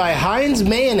brought to you by Heinz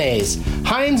Mayonnaise.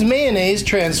 Heinz Mayonnaise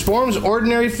transforms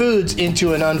ordinary foods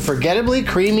into an unforgettably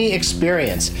creamy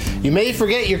experience. You may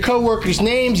forget your coworkers'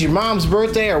 names, your mom's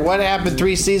birthday, or what happened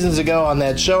 3 seasons ago on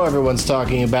that show everyone's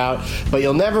talking about, but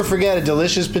you'll never forget a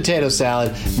delicious potato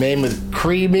salad made with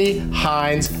creamy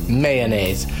Heinz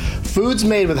Mayonnaise. Foods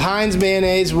made with Heinz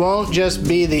Mayonnaise won't just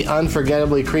be the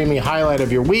unforgettably creamy highlight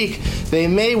of your week, they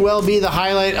may well be the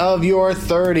highlight of your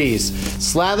 30s.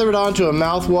 Slather it onto a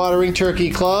mouth-watering turkey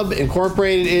club,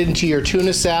 incorporate it into your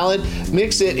tuna salad,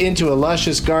 mix it into a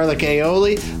luscious garlic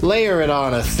aioli, layer it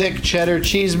on a thick cheddar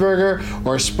cheeseburger,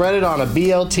 or spread it on a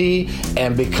BLT,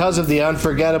 and because of the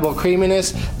unforgettable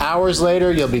creaminess, hours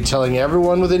later you'll be telling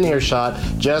everyone within earshot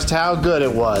just how good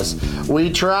it was. We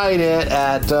tried it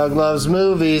at Doug Loves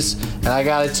Movies, and I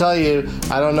gotta tell you,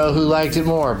 I don't know who liked it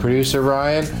more, producer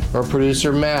Ryan or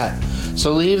producer Matt.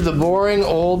 So leave the boring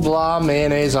old blah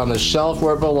mayonnaise on the shelf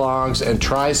where it belongs and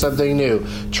try something new.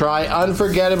 Try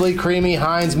unforgettably creamy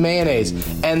Heinz mayonnaise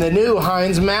and the new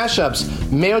Heinz mashups,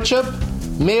 Mayo Chup,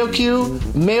 Mayo Q,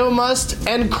 Mayo Must,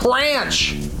 and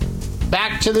Cranch.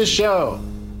 Back to the show.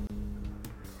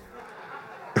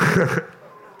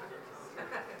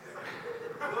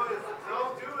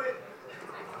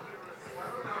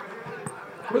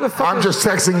 I'm just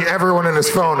texting everyone in his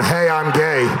phone, hey, I'm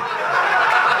gay.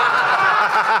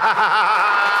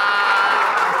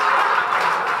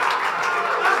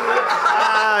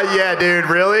 Yeah, dude,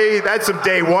 really? That's some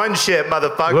day one shit,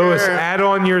 motherfucker. Louis, add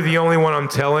on you're the only one I'm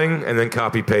telling, and then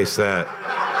copy paste that.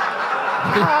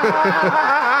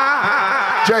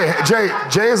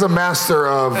 Jay is a master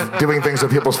of doing things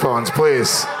with people's phones.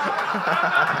 Please.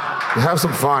 Have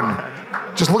some fun.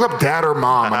 Just look up dad or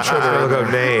mom. I'm sure they're Look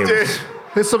up names.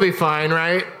 This will be fine,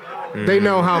 right? They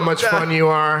know how much fun you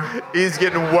are. He's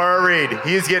getting worried.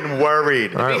 He's getting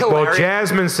worried. All right, well,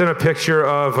 Jasmine sent a picture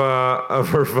of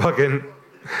her fucking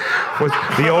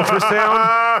the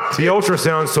ultrasound. The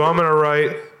ultrasound. So I'm gonna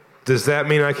write. Does that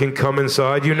mean I can come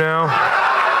inside you now?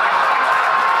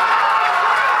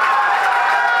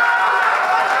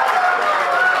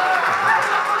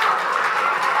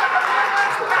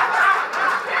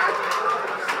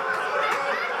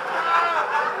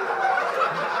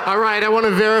 All right, I want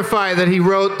to verify that he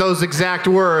wrote those exact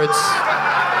words.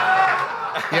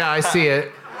 Yeah, I see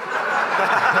it.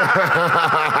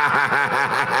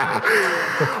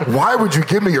 Why would you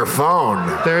give me your phone?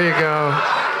 There you go.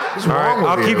 What's All right, wrong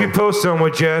with I'll keep you posted on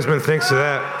what Jasmine thinks of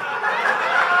that.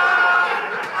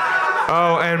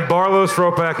 Oh, and Barlow's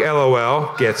throwback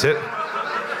LOL gets it.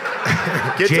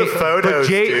 Get the photos,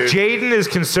 dude. Jaden is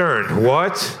concerned.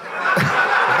 What?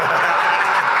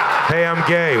 Hey, I'm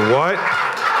gay. What?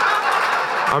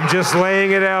 I'm just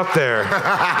laying it out there. ...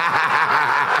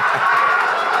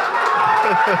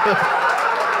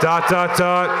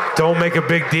 Don't make a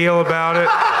big deal about it.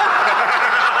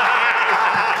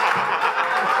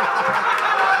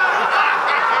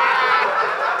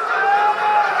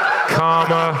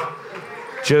 Comma.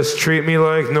 Just treat me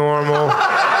like normal.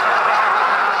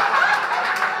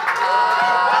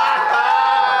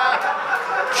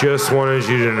 Just wanted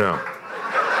you to know.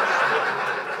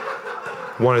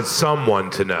 Wanted someone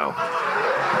to know.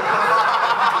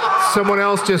 Someone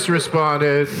else just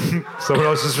responded. Someone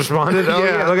else just responded? Oh,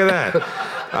 yeah, look at that.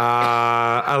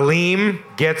 Aleem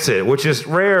gets it, which is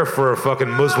rare for a fucking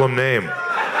Muslim name.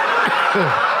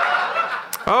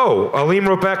 Oh, Aleem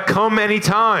wrote back, come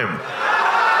anytime.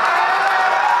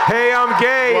 Hey, I'm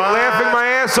gay, laughing my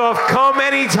ass off, come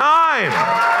anytime.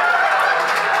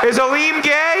 Is Aleem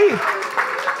gay?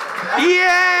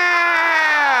 Yeah!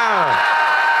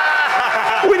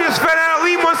 We just found out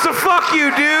Aleem wants to fuck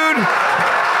you, dude.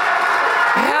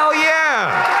 Hell yeah.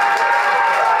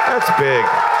 That's big.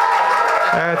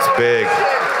 That's big.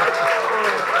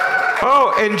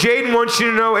 Oh, and Jaden wants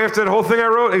you to know after that whole thing I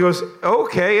wrote, he goes,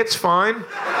 okay, it's fine.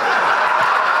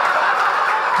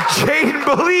 Jaden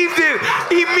believed it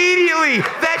immediately.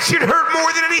 That should hurt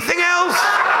more than anything else.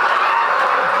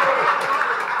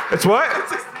 It's what?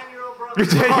 Your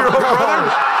 10-year-old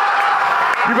brother?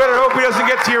 You better hope he doesn't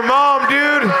get to your mom,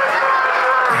 dude.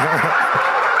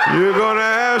 You're gonna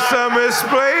have some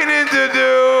explaining to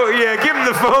do. Yeah, give him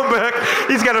the phone back.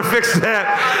 He's gotta fix that.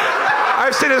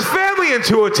 I've sent his family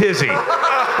into a tizzy.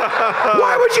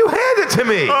 Why would you hand it to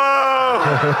me?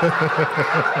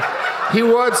 He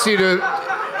wants you to.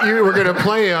 You were gonna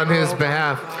play on his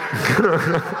behalf.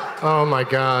 Oh my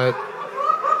God.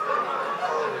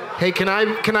 Hey, can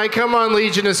I come on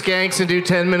Legion of Skanks and do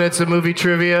 10 minutes of movie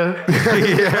trivia?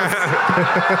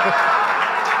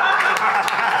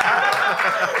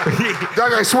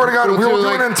 Doug, I swear to God, we will do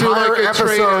an entire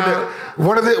episode.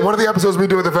 One of the episodes we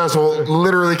do at the festival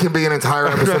literally can be an entire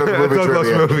episode of movie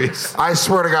trivia. Movies. I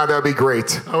swear to God, that would be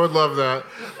great. I would love that.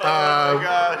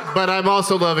 But I'm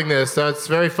also loving this. That's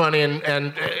very funny,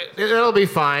 and it'll be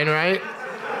fine, right?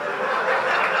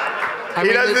 He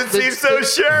doesn't seem so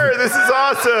sure. This is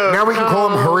awesome. Now we can call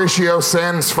him Horatio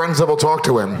Sands, friends that will talk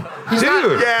to him. He's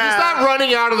not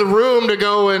running out of the room to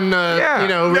go and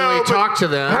really talk to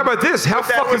them. How about this? How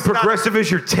fucking progressive is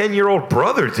your 10-year-old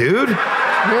brother, dude?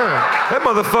 Yeah. That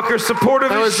motherfucker's supportive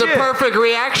That as shit. was the perfect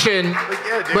reaction.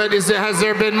 But has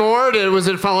there been more? Was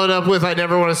it followed up with "I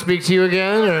never want to speak to you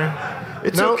again"? Or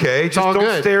it's okay. Just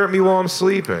don't stare at me while I'm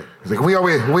sleeping. He's like, we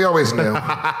always knew.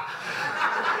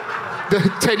 The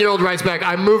 10-year-old writes back,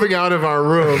 "I'm moving out of our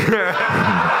room."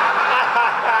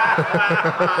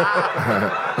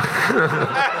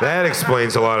 That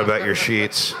explains a lot about your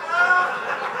sheets.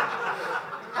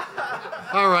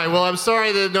 All right, well, I'm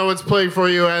sorry that no one's playing for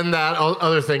you and that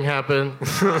other thing happened.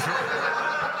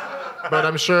 But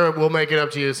I'm sure we'll make it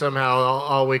up to you somehow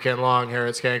all weekend long here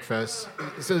at Skankfest.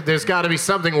 So there's got to be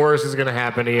something worse is going to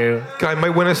happen to you. Guy might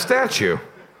win a statue.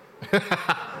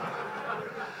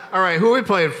 All right, who are we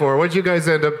playing for? What'd you guys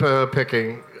end up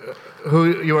picking?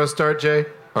 Who you want to start, Jay?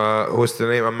 What's the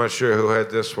name? I'm not sure who had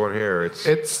this one here. It's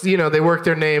they work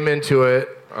their name into it.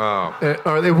 Oh.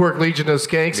 Or they work Legion of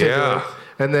Skanks into it.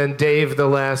 And then Dave the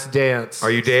Last Dance.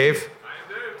 Are you Dave?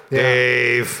 Yeah.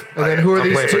 Dave. And then who are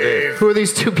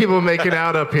these two people making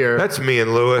out up here? That's me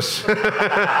and Lewis. And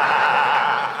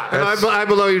I'm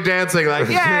below you dancing like,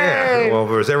 yay! Yeah. Well, if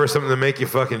there was ever something to make you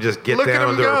fucking just get down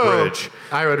under a bridge.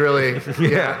 I would really,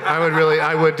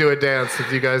 I would do a dance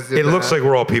if you guys did that. It looks like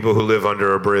we're all people who live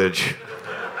under a bridge.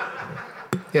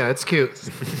 Yeah, it's cute.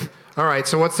 All right,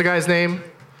 so what's the guy's name?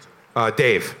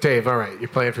 Dave. Dave, all right, you're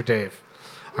playing for Dave.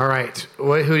 All right,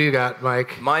 who do you got,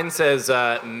 Mike? Mine says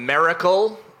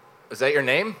Miracle. Is that your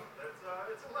name?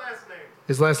 It's a last name.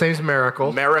 His last name's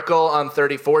Miracle. Miracle on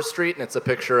 34th Street, and it's a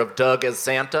picture of Doug as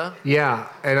Santa. Yeah,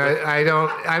 and I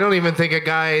don't even think a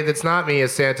guy that's not me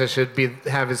as Santa should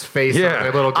have his face on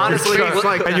a little. Honestly,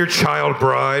 and your child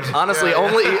bride. Honestly,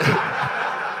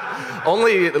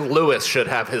 only Lewis should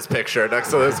have his picture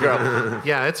next to this girl.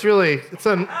 Yeah, it's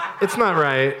not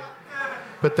right.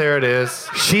 But there it is.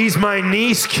 She's my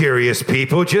niece, curious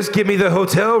people. Just give me the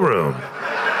hotel room.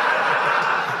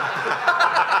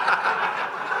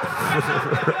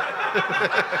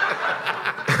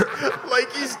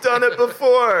 Like he's done it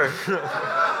before.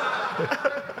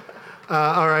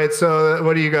 All right, so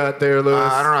what do you got there,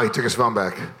 Lewis? I don't know. He took his phone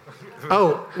back.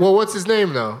 Oh, well, what's his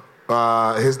name though?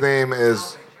 His name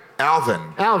is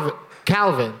Alvin.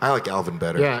 Calvin. I like Alvin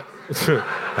better. Yeah.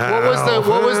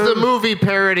 What was the movie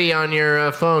parody on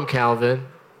your phone, Calvin?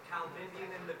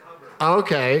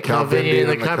 Okay, Calvinian in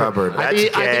the cupboard. I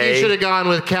think you should have gone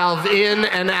with Calvin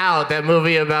and Out, that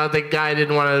movie about the guy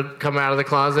didn't want to come out of the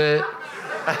closet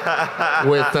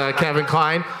with Kevin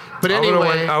Kline. But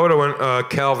anyway, I would have went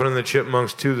Calvin and the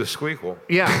Chipmunks to the Squeakquel.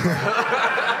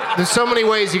 Yeah. There's so many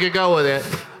ways you could go with it,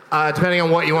 depending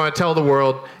on what you want to tell the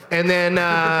world. And then,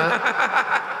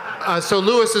 so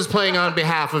Lewis is playing on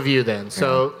behalf of you then.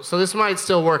 So this might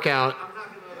still work out.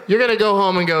 You're going to go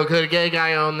home and go, could a gay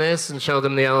guy own this? And show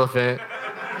them the elephant.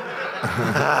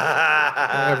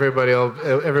 Everybody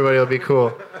will be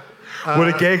cool.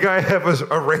 Would a gay guy have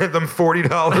a random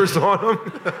 $40 on him?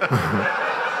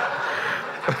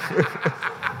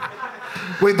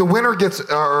 Wait, the winner gets,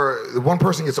 or one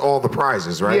person gets all the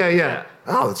prizes, right? Yeah.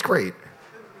 Oh, that's great.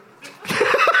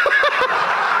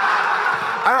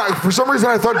 I don't know, for some reason,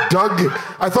 I thought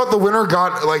the winner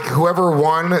got, like, whoever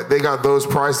won, they got those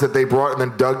prizes that they brought, and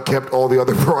then Doug kept all the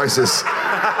other prizes.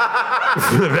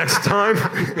 For the next time?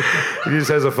 He just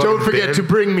has a fucking Don't forget to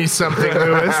bring me something,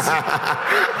 Lewis.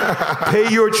 Pay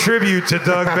your tribute to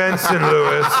Doug Benson,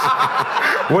 Lewis.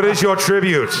 What is your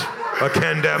tribute? A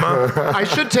kendama? I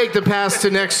should take the pass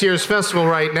to next year's festival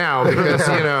right now because,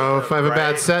 you know, if I have a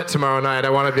bad set tomorrow night,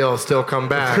 I want to be able to still come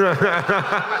back.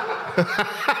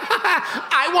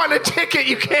 I want a ticket.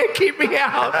 You can't keep me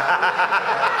out.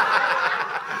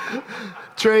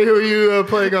 Trey, who are you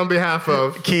playing on behalf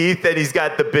of? Keith, and he's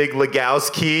got the big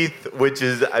Legaus Keith, which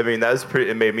is, I mean, that was pretty,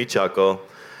 it made me chuckle.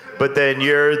 But then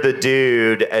you're the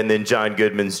dude, and then John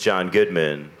Goodman's John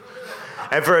Goodman.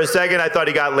 And for a second, I thought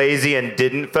he got lazy and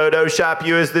didn't Photoshop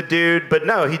you as the dude, but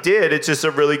no, he did. It's just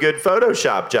a really good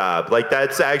Photoshop job. Like,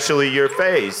 that's actually your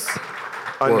face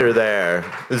under there.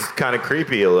 This is kind of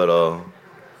creepy a little.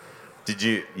 Did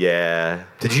you? Yeah.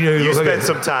 Did you know you spent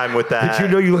some time with that? Did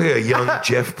you know you look like a young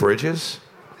Jeff Bridges?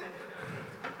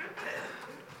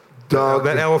 Doug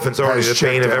that elephant's already the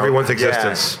bane of everyone's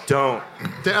existence. Yeah, don't.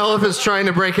 The elephant's trying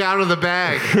to break out of the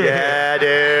bag. Yeah,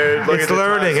 dude. It's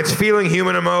learning. It's feeling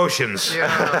human emotions.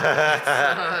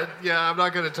 Yeah, I'm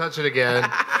not going to touch it again.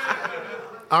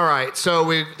 All right,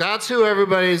 so that's who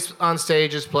everybody's on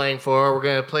stage is playing for. We're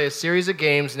going to play a series of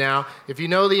games now. If you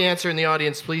know the answer in the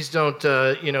audience, please don't,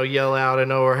 yell out. I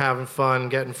know we're having fun,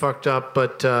 getting fucked up,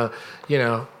 but, it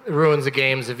ruins the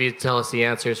games if you tell us the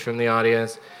answers from the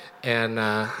audience. And,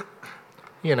 I'll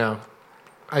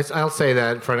say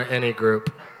that in front of any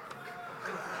group.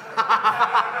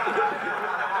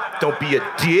 Don't be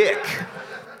a dick.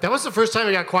 That was the first time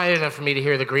it got quiet enough for me to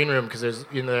hear the green room because there's,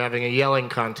 they're having a yelling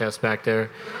contest back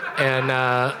there, and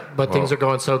but things are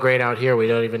going so great out here we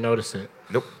don't even notice it.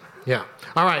 Nope. Yeah.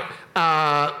 All right.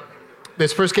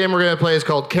 This first game we're going to play is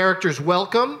called Characters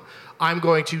Welcome. I'm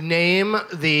going to name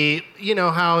the,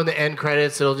 how in the end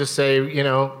credits it'll just say,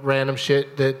 random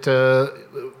shit that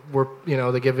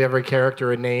they give every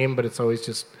character a name, but it's always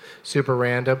just super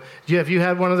random. Have you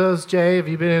had one of those, Jay? Have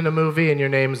you been in a movie and your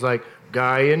name's like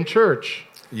Guy in Church?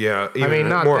 Yeah, even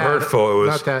not more that, hurtful. It was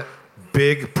not that.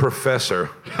 Big Professor.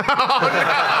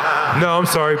 No, I'm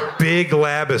sorry, Big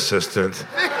Lab Assistant.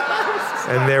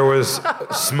 And there was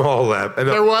Small Lab. And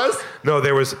There was? No,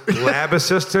 there was Lab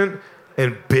Assistant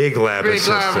and Big Lab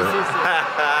Assistant.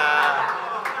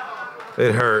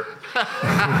 It hurt.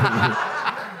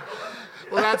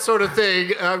 Well, that sort of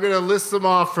thing. I'm going to list them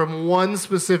off from one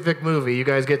specific movie. You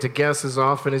guys get to guess as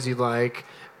often as you like.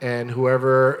 And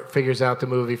whoever figures out the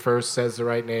movie first, says the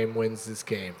right name, wins this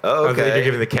game. Oh, okay. You're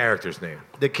giving the character's name.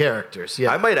 The characters,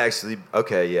 yeah. I might actually.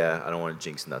 Okay, yeah. I don't want to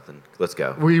jinx nothing. Let's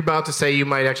go. Were you about to say you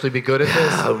might actually be good at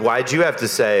this? Why'd you have to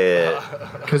say it?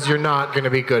 Because you're not going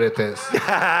to be good at this.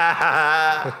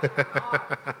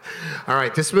 All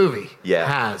right, this movie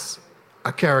has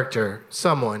a character,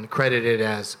 someone credited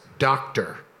as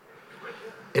Doctor.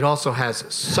 It also has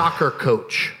soccer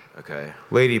coach. Okay.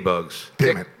 Ladybugs.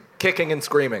 Damn it. Kicking and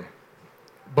screaming.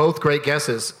 Both great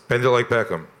guesses. Bend it like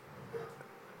Beckham.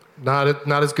 Not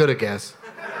as good a guess.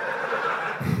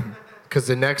 Because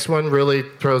the next one really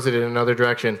throws it in another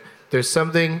direction. There's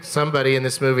somebody in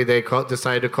this movie they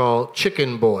decided to call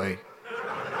Chicken Boy.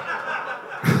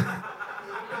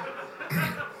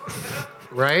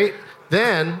 Right?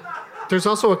 Then there's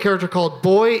also a character called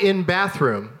Boy in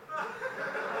Bathroom.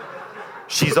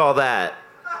 She's all that.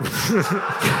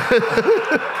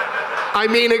 I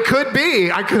mean, it could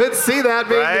be. I could see that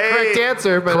being the correct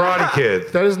answer, but Karate Kid.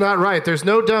 that is not right. There's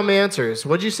no dumb answers.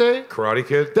 What'd you say? Karate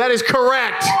Kid? That is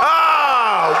correct.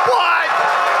 Oh, what?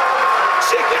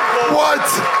 Chicken boy.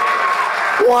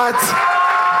 What?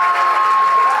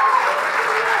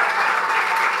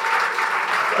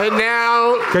 And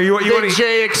now, Okay, you Big wanna-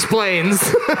 J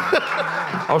explains.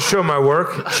 I'll show my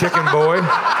work. Chicken boy.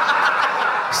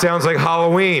 Sounds like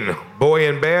Halloween. Boy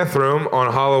in bathroom.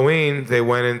 On Halloween, they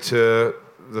went into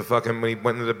when he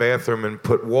went into the bathroom and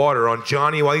put water on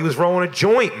Johnny while he was rolling a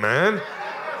joint, man.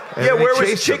 And Yeah, then he where was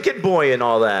chased him. Chicken Boy and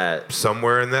all that?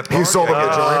 Somewhere in that He party. sold him a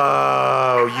joint.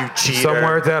 Oh, you cheater.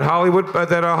 Somewhere at that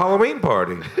Halloween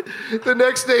party. The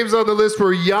next names on the list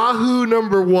were Yahoo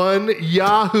number 1,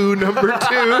 Yahoo number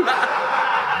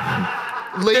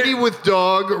 2, Lady with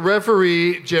Dog,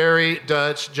 Referee, Jerry,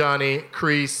 Dutch, Johnny,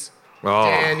 Crease, Oh.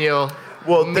 Daniel,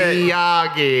 Well, then-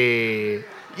 Miyagi.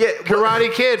 Yeah,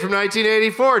 Karate Kid from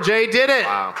 1984. Jay did it.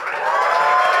 Wow.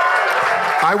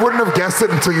 I wouldn't have guessed it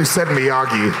until you said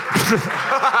Miyagi.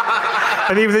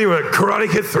 And even then you went, Karate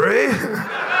Kid 3?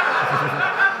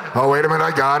 Oh, wait a minute,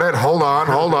 I got it. Hold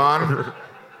on.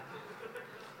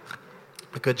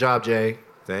 Good job, Jay.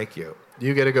 Thank you.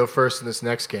 You get to go first in this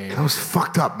next game. That was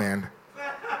fucked up, man.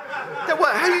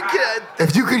 What? How you get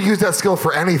If you could use that skill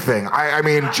for anything, I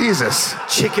mean, Jesus.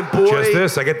 Chicken Boy? Just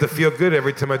this, I get to feel good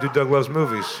every time I do Doug Loves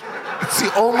Movies. It's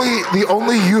the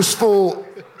only useful.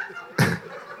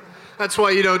 That's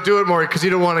why you don't do it more, because you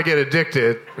don't want to get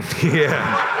addicted.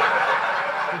 Yeah.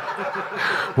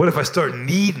 What if I start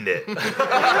needing it and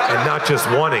not just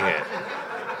wanting it?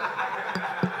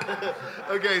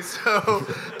 Okay, so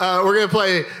we're going to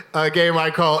play a game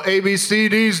I call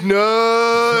ABCD's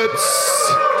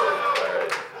Nuts.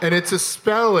 And it's a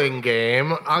spelling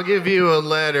game. I'll give you a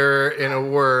letter in a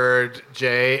word,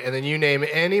 Jay, and then you name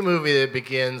any movie that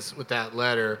begins with that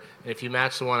letter. And if you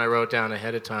match the one I wrote down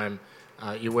ahead of time,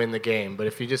 you win the game. But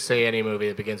if you just say any movie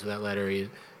that begins with that letter, you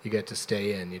get to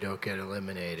stay in. You don't get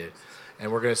eliminated.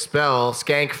 And we're going to spell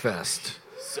Skankfest.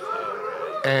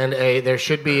 And there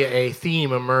should be a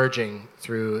theme emerging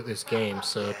through this game,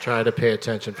 so try to pay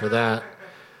attention for that.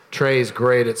 Trey's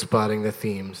great at spotting the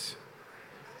themes.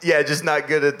 Yeah, just not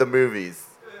good at the movies.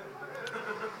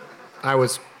 I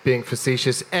was being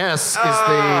facetious. S,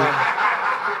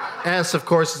 of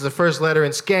course, is the first letter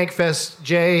in Skankfest.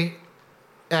 J,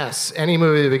 S. Any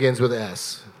movie that begins with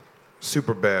S.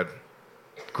 Super bad.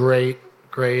 Great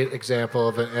example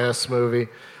of an S movie.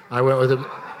 I went with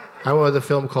a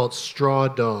film called Straw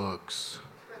Dogs.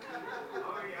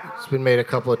 It's been made a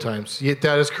couple of times. Yeah,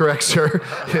 that is correct, sir.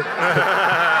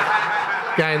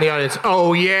 Guy in the audience.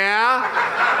 Oh, yeah?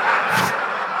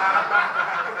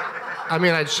 I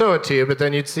mean, I'd show it to you, but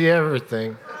then you'd see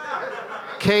everything.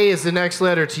 K is the next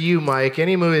letter to you, Mike.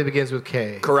 Any movie that begins with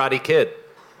K. Karate Kid.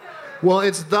 Well,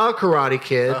 it's The Karate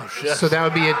Kid, so that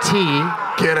would be a T,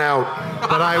 Get out.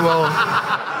 but I will...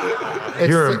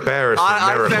 You're embarrassed.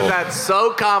 I Miracle. said that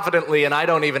so confidently, and I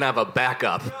don't even have a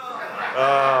backup.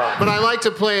 But I like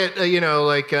to play it,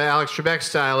 like Alex Trebek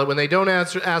style. When they don't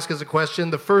ask as a question,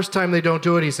 the first time they don't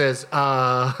do it, he says,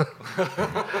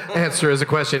 answer as a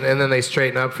question, and then they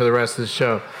straighten up for the rest of the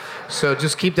show. So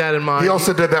just keep that in mind. He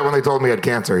also did that when they told me I had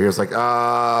cancer. He was like,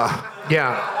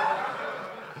 Yeah.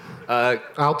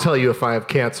 I'll tell you if I have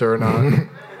cancer or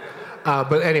not.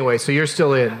 But anyway, so you're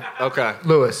still in. Okay.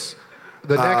 Lewis,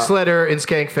 the next letter in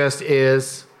Skankfest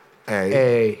is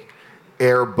A.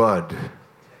 Air Bud.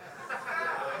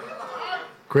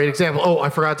 Great example. Oh, I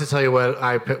forgot to tell you what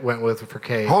I went with for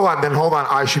K. Hold on.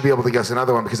 I should be able to guess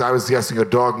another one because I was guessing a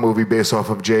dog movie based off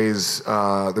of Jay's,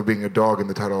 there being a dog in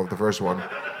the title of the first one.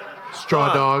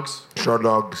 Straw Dogs. Straw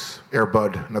Dogs, Air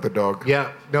Bud, another dog.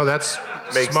 Yeah. No, that's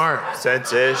Makes smart.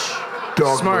 sense-ish.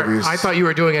 Dog Smart. movies. I thought you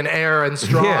were doing an air and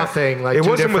straw thing, like It two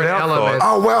wasn't different without thought. elements.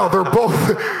 Oh, well, they're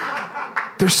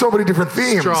both. There's so many different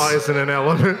themes. Straw isn't an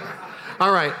element.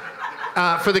 All right.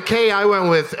 For the K, I went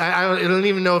with, I don't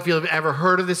even know if you've ever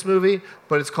heard of this movie,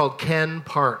 but it's called Ken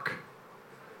Park.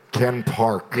 Ken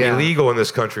Park. Yeah. Illegal in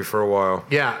this country for a while.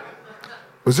 Yeah.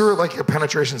 Was there like a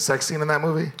penetration sex scene in that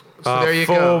movie? So there you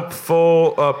full, go.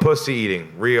 Full pussy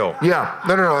eating. Real. Yeah.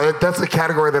 No. That's the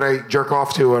category that I jerk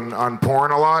off to on porn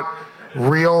a lot.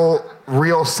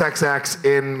 Real sex acts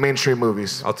in mainstream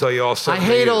movies. I'll tell you all I something.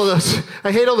 hate all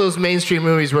those mainstream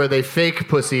movies where they fake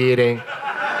pussy eating.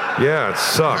 Yeah, it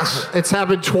sucks. It's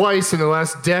happened twice in the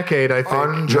last decade, I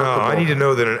think. No, I need to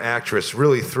know that an actress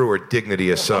really threw her dignity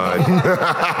aside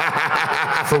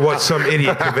for what some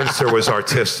idiot convinced her was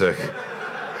artistic.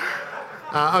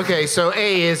 Okay, so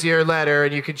A is your letter,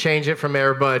 and you could change it from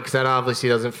Air Bud, because that obviously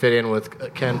doesn't fit in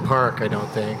with Ken Park, I don't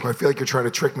think. I feel like you're trying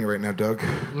to trick me right now, Doug.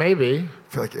 Maybe.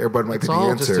 I feel like Air Bud might It's be the all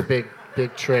answer. just a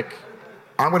big trick.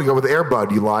 I'm going to go with Air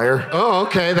Bud, you liar. Oh,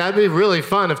 okay, that'd be really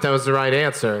fun if that was the right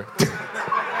answer.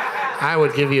 I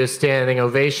would give you a standing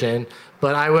ovation,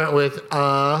 but I went with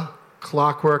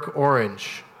Clockwork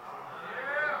Orange.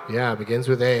 Yeah, it begins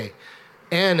with A.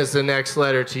 N is the next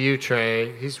letter to you,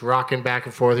 Trey. He's rocking back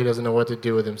and forth. He doesn't know what to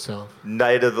do with himself.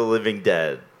 Night of the Living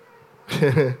Dead.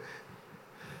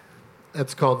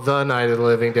 That's called The Night of the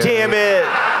Living Dead. Damn it!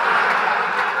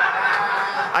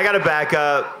 I gotta back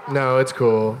up. No, it's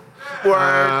cool.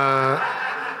 Word.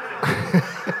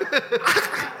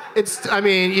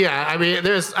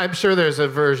 I'm sure there's a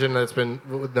version that's been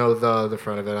with no the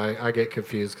front of it. I get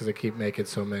confused because they keep making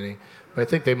so many. But I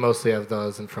think they mostly have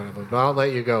those in front of them. But I'll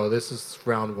let you go. This is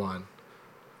round one.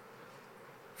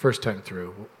 First time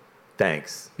through.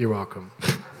 Thanks. You're welcome.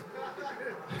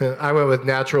 I went with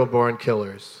Natural Born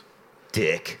Killers.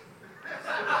 Dick.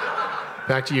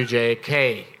 Back to you, Jay.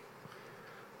 K.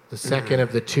 The second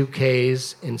of the two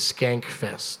Ks in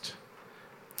Skankfest.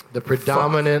 The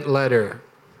predominant letter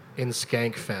in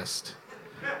Skankfest.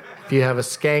 If you have a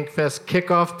Skankfest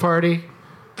kickoff party,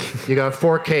 you got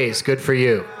 4 Ks. Good for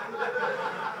you.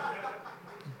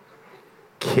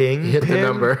 Kingpin? Hit the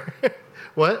number.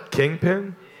 What?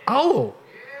 Kingpin? Oh,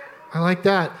 I like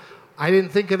that. I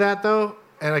didn't think of that, though,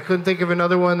 and I couldn't think of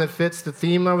another one that fits the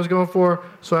theme I was going for,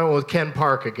 so I went with Ken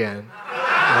Park again.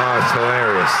 Oh, it's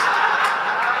hilarious.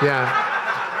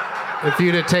 Yeah. If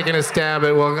you'd have taken a stab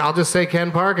at, well, I'll just say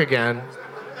Ken Park again.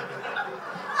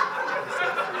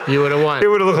 You would have won. It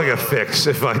would have looked like a fix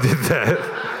if I did that.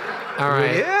 All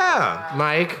right. Yeah.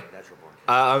 Mike?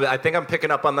 I think I'm picking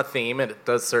up on the theme, and it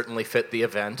does certainly fit the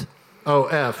event. Oh,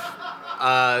 F.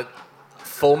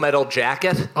 Full Metal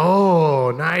Jacket.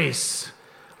 Oh, nice.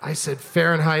 I said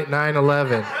Fahrenheit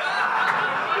 9/11.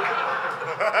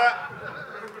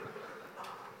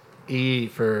 E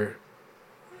for...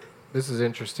 This is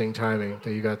interesting timing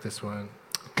that you got this one,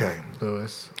 Okay,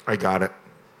 Lewis. I got it.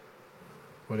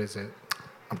 What is it?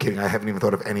 I'm kidding. I haven't even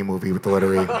thought of any movie with the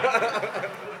letter E.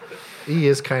 E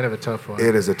is kind of a tough one.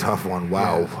 It is a tough one.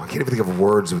 Wow. I can't even think of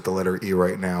words with the letter E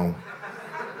right now.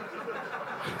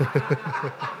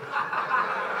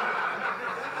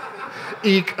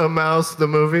 Eek a Mouse, the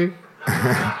movie.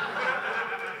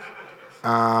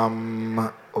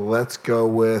 Let's go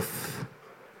with...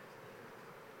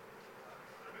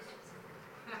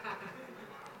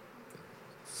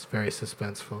 It's very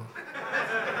suspenseful.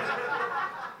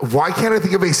 Why can't I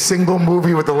think of a single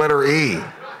movie with the letter E?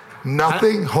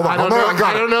 Nothing? Hold on, I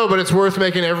got don't it. know, but it's worth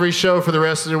making every show for the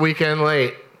rest of the weekend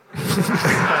late.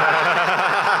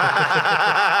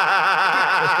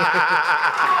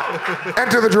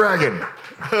 Enter the Dragon.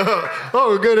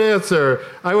 Oh, good answer.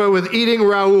 I went with Eating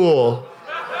Raoul.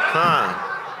 S.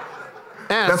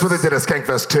 That's what they did at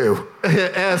Skankfest too.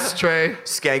 S, Trey.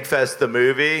 Skankfest the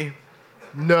movie.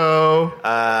 No.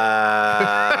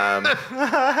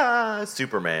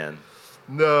 Superman.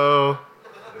 No.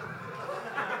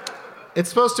 It's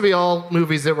supposed to be all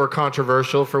movies that were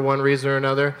controversial for one reason or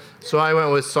another. So I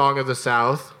went with Song of the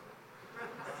South.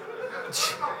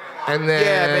 And then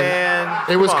Yeah, man.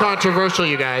 it was Come on. controversial,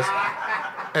 you guys.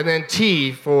 And then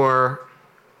T for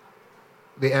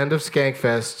the end of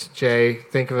Skankfest. Jay,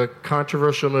 think of a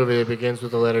controversial movie that begins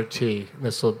with the letter T.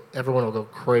 Everyone will go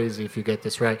crazy if you get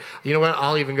this right. You know what?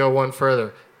 I'll even go one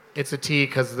further. It's a T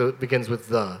because it begins with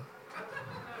the.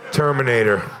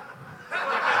 Terminator.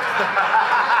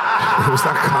 It was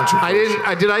not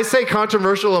controversial. Did I say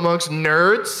controversial amongst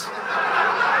nerds?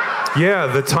 Yeah,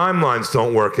 the timelines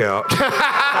don't work out.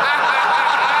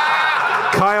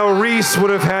 Kyle Reese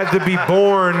would have had to be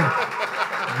born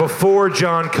before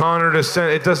John Connor to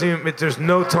send. It doesn't even. There's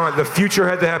no time. The future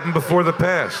had to happen before the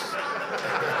past.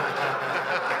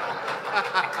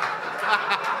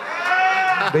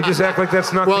 They just act like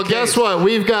that's not Well, the case. guess what?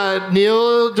 We've got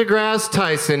Neil deGrasse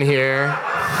Tyson here.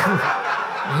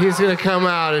 He's going to come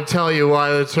out and tell you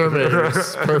why the Terminator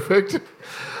is perfect.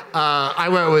 I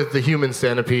went with the Human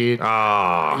Centipede.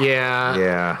 Oh. Yeah.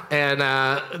 Yeah. And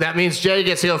that means Jay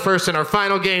gets to go first in our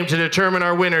final game to determine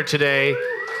our winner today.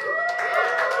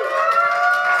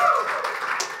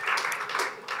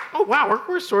 Oh, wow.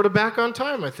 We're sort of back on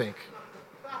time, I think.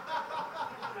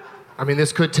 I mean,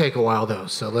 this could take a while, though,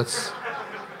 so let's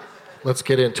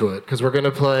get into it, because we're going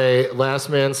to play Last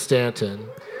Man Stanton.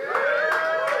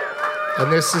 And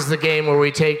this is the game where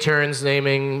we take turns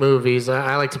naming movies.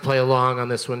 I like to play along on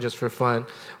this one just for fun.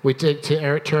 We take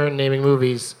turn naming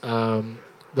movies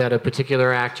that a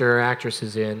particular actor or actress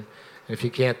is in. And if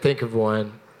you can't think of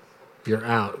one, you're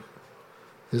out.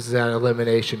 This is that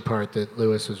elimination part that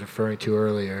Lewis was referring to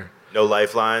earlier. No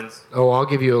lifelines. Oh, I'll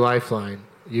give you a lifeline.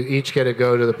 You each get to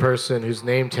go to the person whose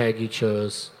name tag you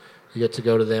chose. You get to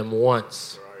go to them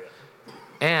once.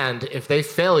 And if they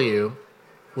fail you,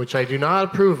 which I do not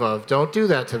approve of, don't do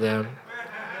that to them.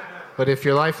 But if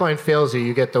your lifeline fails you,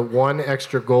 you get the one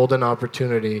extra golden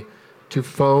opportunity to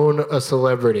phone a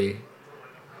celebrity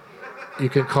You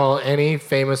can call any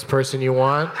famous person you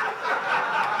want,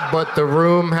 but the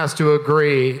room has to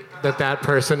agree that that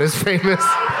person is famous.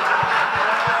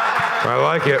 I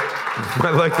like it. I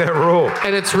like that rule.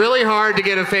 And it's really hard to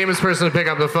get a famous person to pick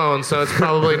up the phone, so it's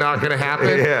probably not going to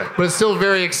happen. Yeah. But it's still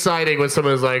very exciting when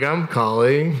someone's like, I'm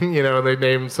calling, and they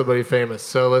name somebody famous.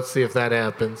 So let's see if that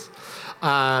happens.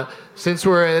 Since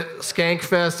we're at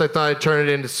Skankfest, I thought I'd turn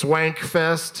it into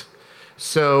Swankfest.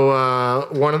 So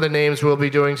one of the names we'll be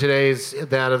doing today is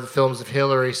that of the films of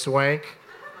Hilary Swank.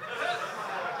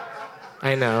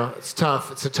 I know, it's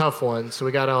tough. It's a tough one. So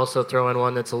we got to also throw in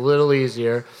one that's a little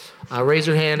easier. Raise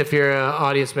your hand if you're an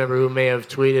audience member who may have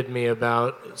tweeted me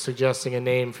about suggesting a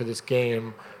name for this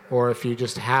game, or if you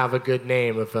just have a good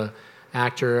name of an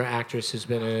actor or actress who's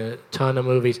been in a ton of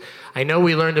movies. I know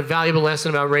we learned a valuable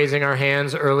lesson about raising our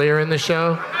hands earlier in the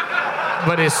show,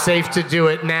 but it's safe to do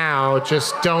it now.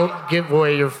 Just don't give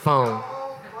away your phone.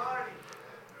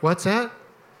 What's that?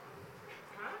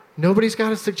 Nobody's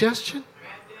got a suggestion?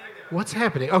 What's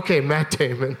happening? Okay, Matt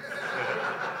Damon.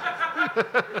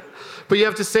 But you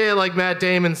have to say it like Matt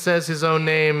Damon says his own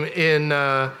name in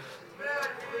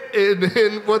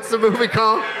what's the movie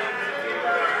called?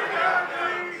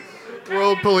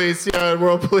 World Police. Yeah,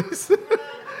 World Police.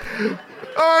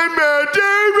 I'm Matt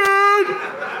Damon.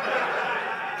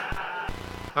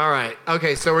 All right.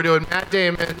 Okay, so we're doing Matt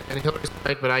Damon and Hilary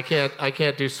Swank, but I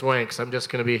can't do Swanks. I'm just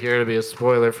going to be here to be a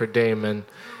spoiler for Damon,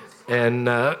 and.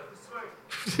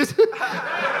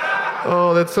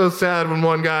 Oh, that's so sad when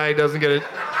one guy doesn't get a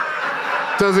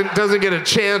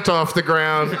chant off the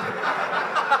ground.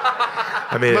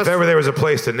 I mean, if ever there was a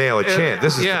place to nail a chant,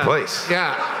 this is the place.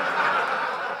 Yeah.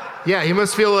 Yeah, he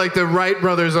must feel like the Wright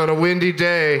brothers on a windy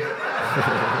day.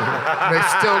 They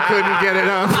still couldn't get it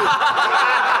up.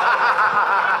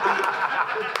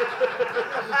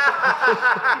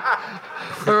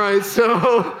 All right,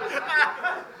 so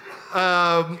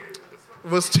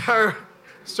we'll start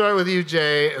with you,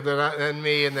 Jay, and then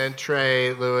me, and then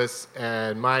Trey, Lewis,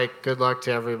 and Mike. Good luck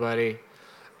to everybody.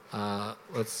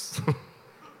 Let's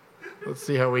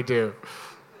see how we do.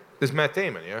 This is Matt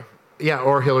Damon, yeah? Yeah,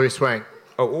 or Hilary Swank.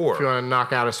 Oh, or. If you want to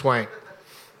knock out a Swank.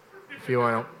 If you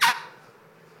want to.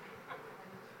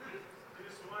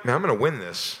 Man, I'm going to win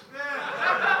this.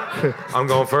 I'm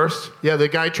going first? Yeah, the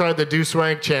guy tried the do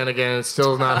Swank chant again. It's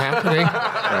still not happening.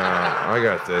 I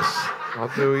got this. I'll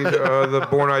do either the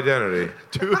Born Identity.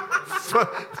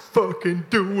 Fucking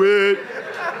do it.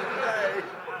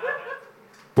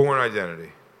 Born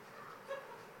Identity.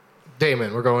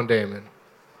 Damon. We're going Damon.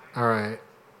 All right.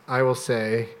 I will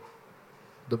say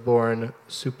the Born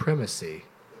Supremacy.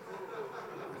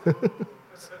 The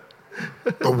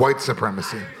white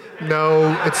supremacy.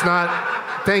 No, it's not.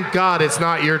 Thank God it's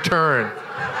not your turn.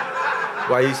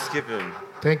 Why are you skipping?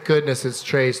 Thank goodness it's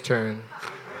Trey's turn.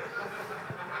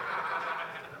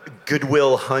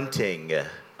 Goodwill Hunting.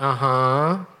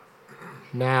 Uh-huh.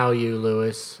 Now you,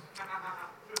 Lewis.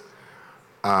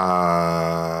 The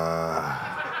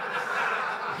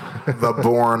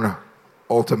Bourne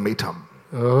Ultimatum.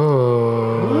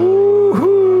 Oh.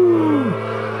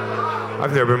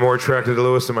 I've never been more attracted to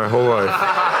Lewis in my whole life.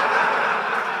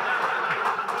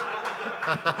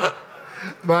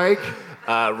 Mike?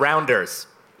 Rounders.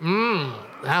 Oh,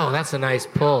 that's a nice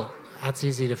pull. That's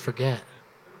easy to forget.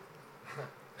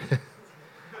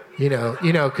 You know,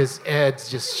 because Ed's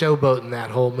just showboating that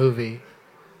whole movie.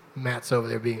 Matt's over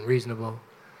there being reasonable.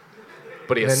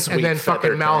 But he has And then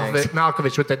fucking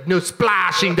Malkovich with the no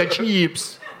splashing the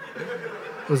chips.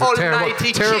 It was a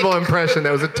terrible impression.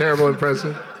 That was a terrible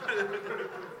impression.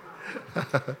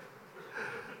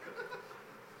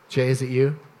 Jay, is it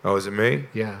you? Oh, is it me?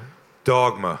 Yeah.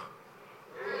 Dogma.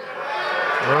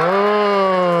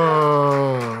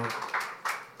 Oh.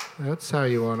 That's how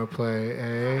you want to play,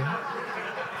 eh?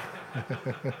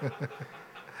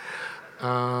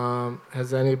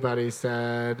 Has anybody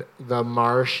said The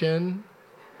Martian?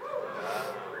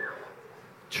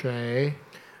 Trey?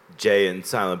 Jay and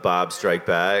Silent Bob Strike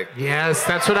Back. Yes,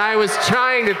 that's what I was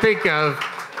trying to think of.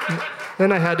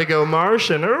 Then I had to go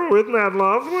Martian. Oh, isn't that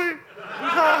lovely?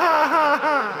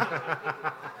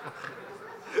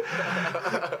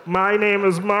 My name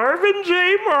is Marvin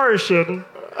J. Martian,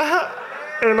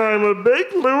 and I'm a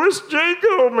big Louis J.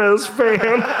 Gomez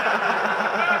fan.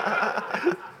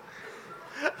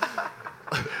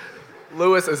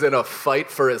 Lewis is in a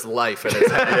fight for his life in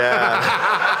his head. Yeah.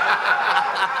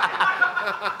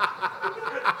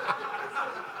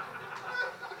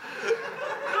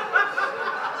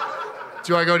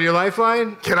 Do I go to your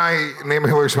lifeline? Can I name a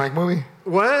Hilary Swank movie?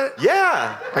 What?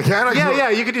 Yeah. I can? Yeah,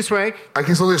 you can do Swank. I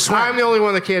can still do Swank. I'm the only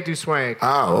one that can't do Swank.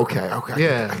 Oh, okay.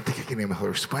 Yeah. I think I can name a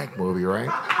Hilary Swank movie, right?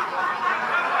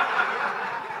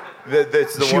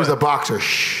 That's the She one. was a boxer.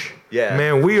 Shh. Yeah.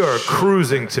 Man, we are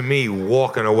cruising to me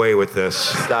walking away with this.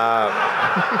 Stop.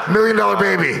 $1 Million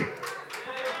Baby.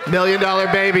 $1 Million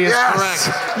Baby is Yes.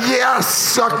 correct. Yes.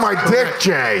 Suck my dick,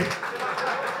 Jay.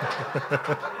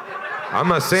 I'm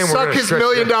not saying we're Suck going to his stretch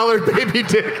 $1 Million Baby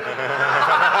dick.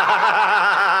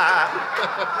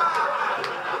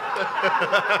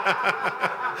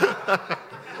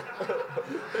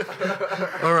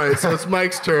 All right, so it's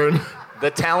Mike's turn.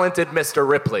 The talented Mr.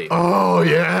 Ripley. Oh,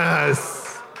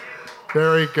 yes.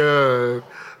 Very good.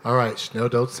 All right, no,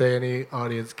 don't say any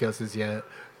audience guesses yet.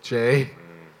 Jay?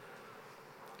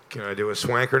 Can I do a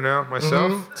swanker now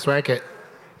myself? Swank it.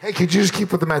 Hey, could you just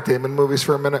keep with the Matt Damon movies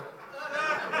for a minute?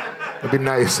 It'd be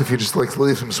nice if you just like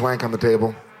leave some swank on the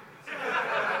table.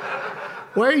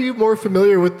 Why are you more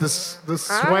familiar with this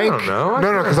swank? I don't know.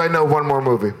 No, because I know one more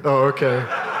movie Oh, okay.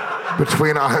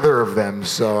 between either of them,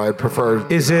 so I'd prefer.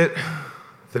 Is it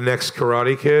the next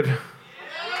Karate Kid?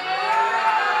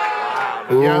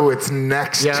 Ooh, Yep. it's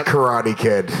next Yep. Karate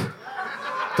Kid.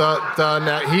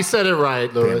 He said it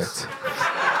right, Damn Louis. it.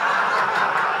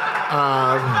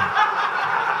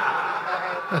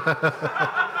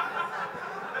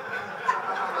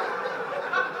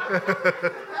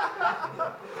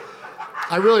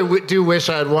 I really do wish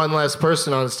I had one less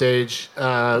person on stage,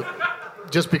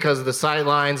 just because of the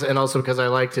sidelines and also because I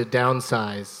like to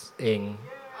downsize-ing.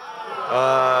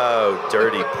 Oh,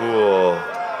 dirty pool.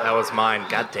 That was mine.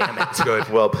 God damn it. Good.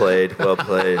 Well played. Well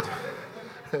played.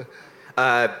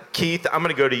 Keith, I'm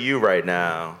gonna go to you right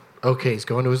now. Okay, he's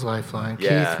going to his lifeline.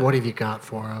 Yeah. Keith, what have you got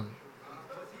for him?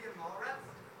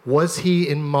 Was he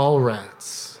in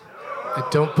Mallrats? I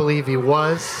don't believe he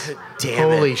was. Damn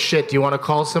Holy it. shit. Do you want to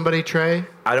call somebody, Trey?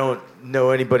 I don't know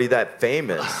anybody that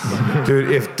famous. Dude,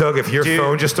 if your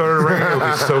phone just started ringing, it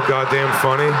would be so goddamn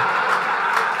funny.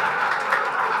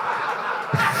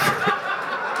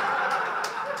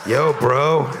 Yo,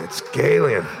 bro, it's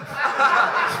Galyon.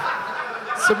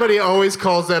 Somebody always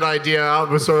calls that idea out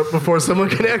before someone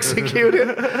can execute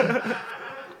it.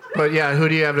 But yeah, who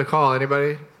do you have to call?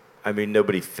 Anybody? I mean,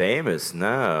 nobody famous,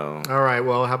 no. All right,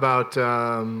 well, how about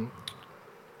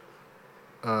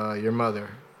your mother?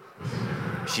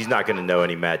 She's not gonna know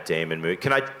any Matt Damon movie.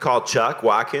 Can I call Chuck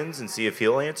Watkins and see if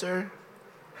he'll answer?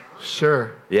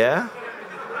 Sure. Yeah?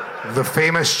 The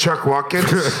famous Chuck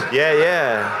Watkins.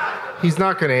 Yeah. He's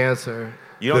not going to answer.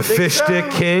 You don't The think fish so?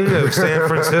 stick king of San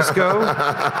Francisco,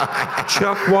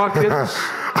 Chuck Watkins.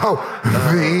 Oh,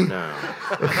 No.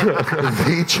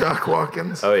 the Chuck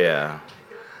Watkins. Oh, yeah.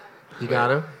 You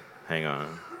got him? Hang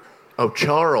on. Oh,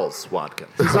 Charles Watkins.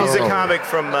 He's a comic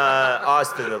from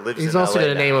Austin that lives He's in also LA going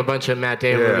to now. name a bunch of Matt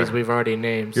Damon Yeah. movies we've already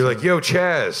named. You're so- like, yo,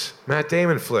 Chaz, Matt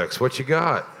Damon flicks. What you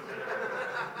got?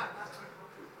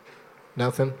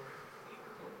 Nothing?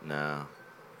 No.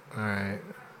 All right.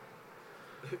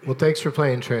 Well, thanks for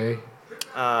playing, Trey.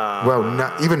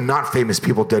 Well, even not famous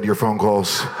people did your phone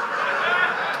calls.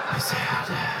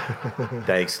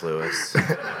 Thanks, Lewis. I'm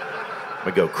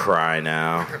gonna go cry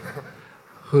now.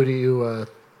 Who do you...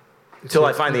 Until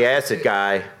I find the acid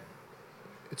guy.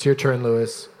 It's your turn,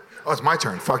 Lewis. Oh, it's my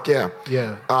turn. Fuck yeah.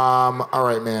 Yeah. All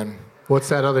right, man. What's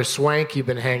that other swank you've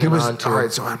been hanging It was on to? all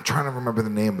right. So I'm trying to remember the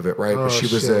name of it, right? Oh, but she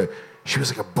was shit. she was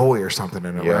like a boy or something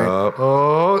in it, right? Yup.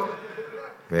 Oh,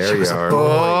 There you are.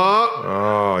 oh,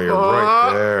 Oh, you're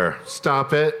right there.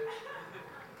 stop it.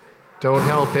 Don't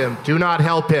help him. Do not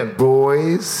help him.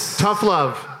 Boys. Tough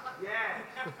love.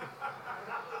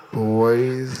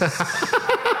 Boys. He's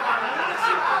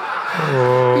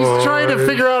trying to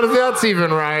figure out if that's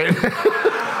even right.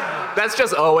 That's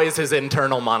just always his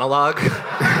internal monologue. Boys,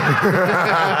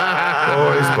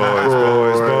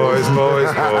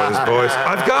 boys.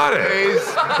 I've got it.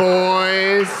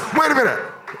 Boys. Wait a minute.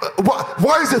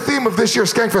 Why is the theme of this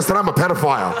year's Skankfest that I'm a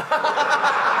pedophile?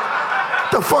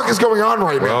 The fuck is going on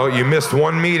right now? Well, you missed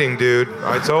one meeting, dude.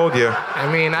 I told you.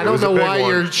 I mean, I don't was a know big why one.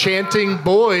 you're chanting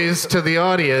boys to the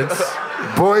audience.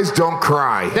 Boys don't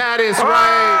cry. That is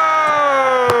right.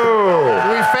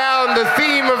 Oh! We found the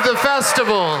theme of the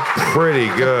festival. Pretty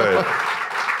good.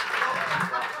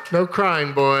 No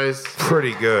crying, boys.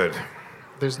 Pretty good.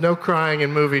 There's no crying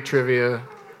in movie trivia.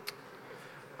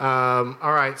 All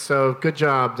right, so good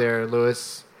job there,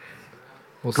 Lewis.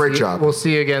 Great job. We'll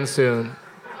see you again soon.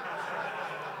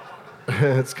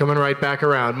 It's coming right back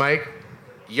around. Mike?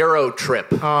 Euro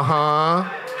trip. Uh-huh.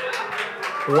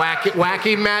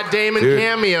 Wacky Matt Damon Dude.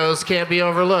 cameos can't be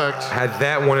overlooked. Had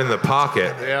that one in the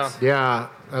pocket. Yeah,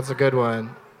 that's a good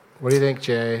one. What do you think,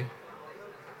 Jay?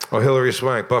 Oh, Hillary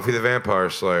Swank, Buffy the Vampire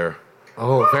Slayer.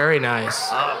 Oh, very nice.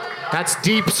 That's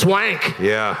deep swank.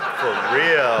 Yeah. For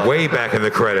real. Way back in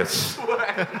the credits.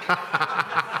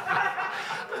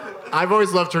 I've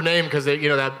always loved her name because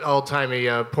that old-timey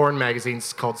porn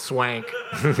magazine's called Swank.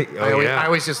 I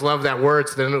always just love that word.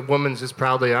 So then a woman's just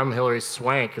proudly, I'm Hillary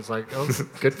Swank. It's like, oh,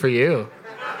 good for you.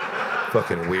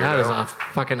 Fucking weirdo. That is a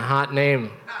fucking hot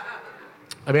name.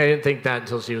 I mean, I didn't think that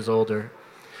until she was older.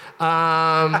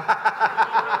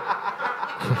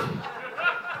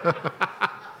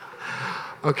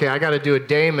 Okay, I got to do a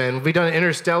Damon. Have we done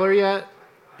Interstellar yet?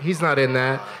 He's not in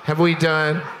that. Have we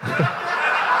done...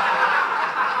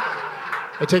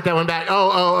 I take that one back.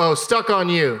 Oh, Stuck on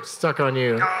You. Stuck on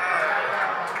You.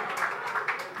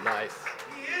 Nice.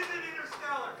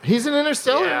 He's in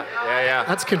Interstellar? Yeah.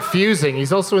 That's confusing.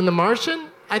 He's also in The Martian?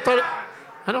 I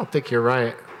don't think you're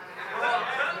right.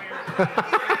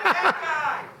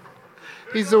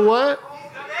 He's the what?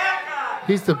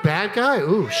 He's the bad guy?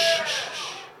 Ooh,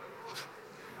 shh.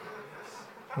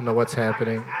 I don't know what's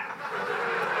happening.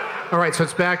 All right, so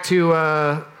it's back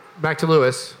to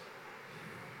Lewis.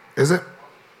 Is it?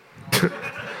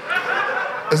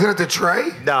 Isn't it the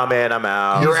Trey? No, man, I'm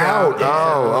out. You're out.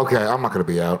 Oh, okay. I'm not gonna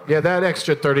be out. Yeah, that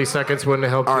extra 30 seconds wouldn't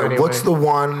have helped All you right. anyway. What's the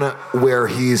one where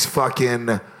he's fucking?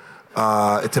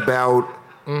 It's about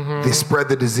they spread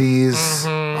the disease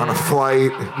on a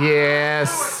flight.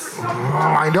 Yes. Oh,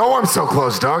 I know I'm so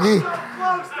close, doggy.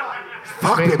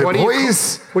 Fuck, I mean, baby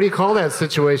boys. What do you call that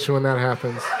situation when that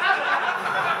happens?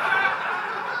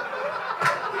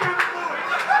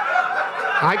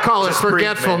 I call it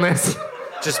forgetfulness.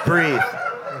 Just breathe.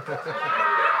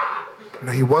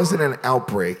 No, he wasn't an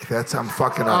outbreak. I'm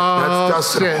fucking up. That's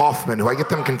Dustin shit. Hoffman, who I get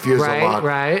them confused a lot.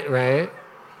 Right.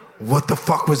 What the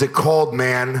fuck was it called,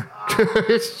 man?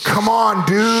 Come on,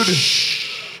 dude.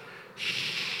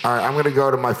 All right, I'm gonna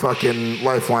go to my fucking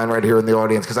lifeline right here in the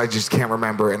audience because I just can't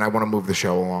remember and I want to move the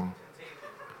show along.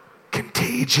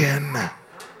 Contagion.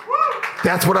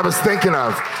 That's what I was thinking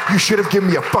of. You should have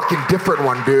given me a fucking different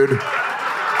one, dude.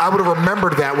 I would have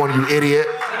remembered that one, you idiot.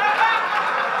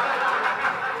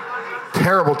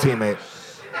 Terrible teammate.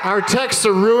 Our texts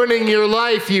are ruining your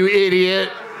life, you idiot.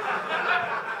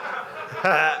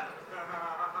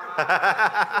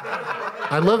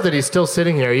 I love that he's still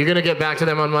sitting here. Are you going to get back to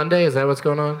them on Monday? Is that what's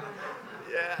going on?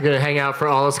 Yeah. You're going to hang out for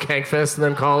all his Skankfest and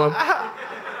then call him?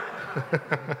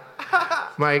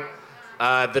 Mike?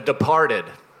 The Departed.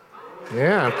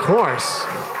 Yeah, of course.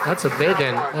 That's a big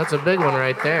one. That's a big one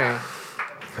right there.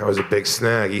 That was a big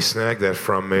snag. He snagged that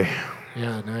from me.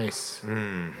 Yeah, nice.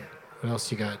 What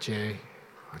else you got, Jay?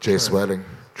 Jay sweating.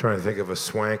 Trying to think of a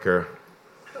swanker.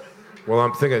 Well,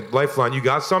 I'm thinking, Lifeline, you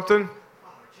got something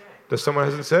that someone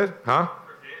hasn't said? Huh?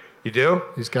 You do?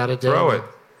 He's got a Throw it.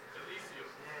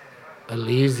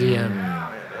 Elysium.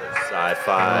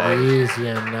 Sci-fi.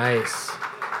 Elysium, nice.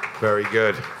 Very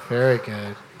good. Very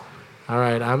good. All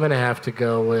right, I'm going to have to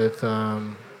go with...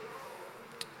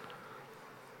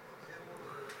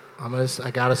 I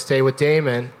got to stay with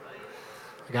Damon.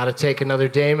 I got to take another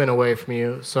Damon away from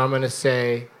you. So I'm going to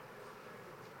say...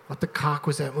 What the cock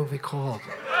was that movie called?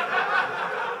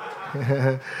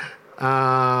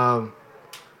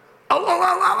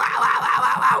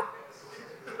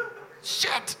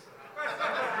 Shit!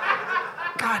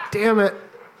 God damn it!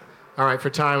 All right, for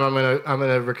time, I'm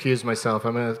gonna recuse myself.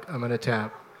 I'm gonna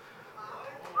tap.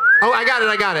 Oh, I got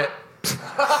it.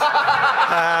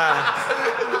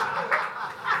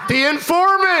 The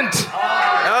Informant.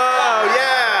 Oh,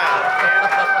 yeah.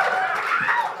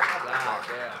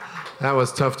 That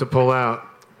was tough to pull out.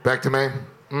 Back to me?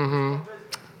 Mm-hmm.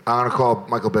 I'm gonna call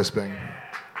Michael Bisping.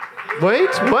 Wait,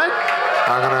 what?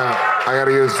 I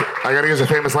gotta use a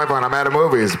famous lifeline. I'm out of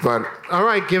movies, but All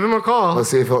right, give him a call. let's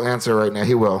see if he'll answer right now.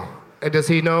 He will. Does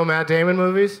he know Matt Damon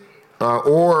movies?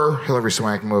 Or Hillary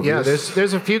Swank movies. Yeah,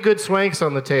 there's a few good swanks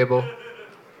on the table.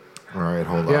 All right,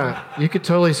 hold on. Yeah, you could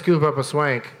totally scoop up a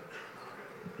swank.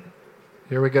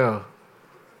 Here we go.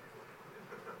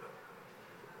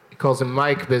 He calls him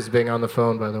Mike Bisbing on the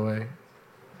phone, by the way.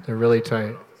 They're really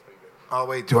tight. Oh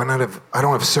wait, I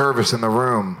don't have service in the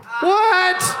room.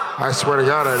 What? I swear to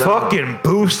God, I don't. Fucking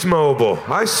Boost Mobile.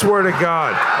 I swear to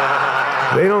God.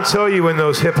 They don't tell you in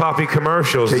those hip-hoppy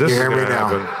commercials Can this you is hear me going to now?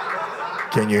 happen.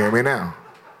 Can you hear me now?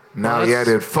 No, yeah,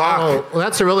 dude. Fuck. Oh, well,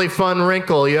 that's a really fun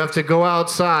wrinkle. You have to go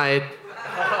outside,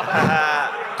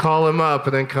 call him up,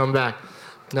 and then come back.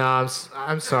 No,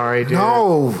 I'm sorry, dude.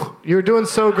 No. You were doing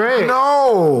so great.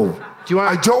 No. Do you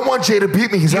want? I don't want Jay to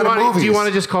beat me. He's out of movies. Do you want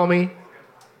to just call me?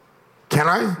 Can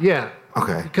I? Yeah.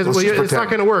 Okay. Because Let's just it's not pretend.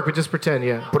 going to work, but just pretend,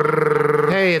 yeah.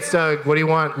 Hey, it's Doug. What do you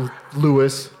want,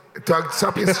 Lewis? Doug,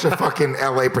 stop being such a fucking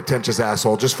LA pretentious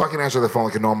asshole. Just fucking answer the phone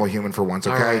like a normal human for once,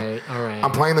 okay? All right.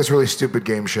 I'm playing this really stupid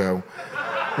game show.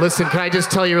 Listen, can I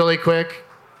just tell you really quick?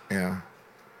 Yeah.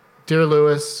 Dear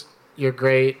Lewis, you're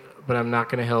great, but I'm not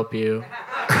going to help you.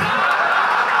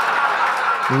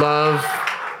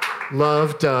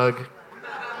 Love, Doug.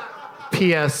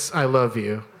 P.S. I love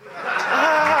you.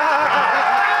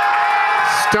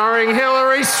 Starring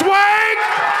Hillary Swank!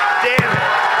 Damn it.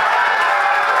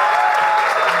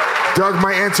 Doug,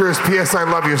 my answer is P.S. I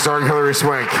love you, starring Hillary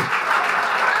Swank.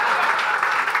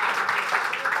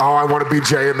 Oh, I want to be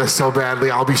Jay in this so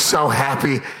badly. I'll be so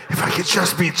happy if I could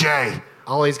just be Jay.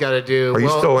 All he's got to do. Are you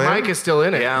still in? Mike is still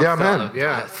in it. Yeah, man.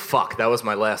 Yeah. Fuck, that was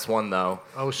my last one, though.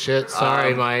 Oh, shit.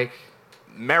 Sorry, Mike.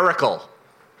 Miracle.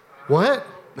 What?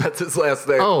 That's his last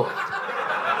name. Oh.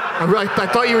 I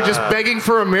thought you were just begging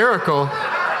for a miracle.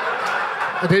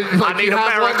 I need a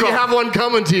miracle. You have one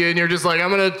coming to you, and you're just like, I'm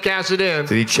going to cash it in.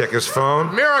 Did he check his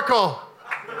phone? Miracle.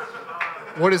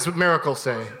 What does miracle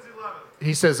say?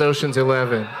 He says Ocean's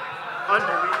 11.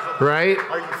 Right?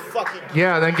 Are you fucking...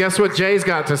 Yeah, then guess what Jay's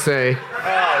got to say?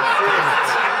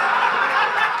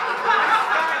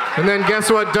 And then guess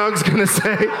what Doug's going to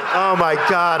say? Oh my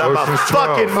God, I'm Ocean's a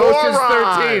fucking 12. moron.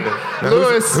 Ocean's 13. Now,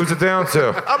 Lewis. Who's it down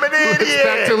to? I'm an idiot.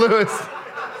 Back to Lewis.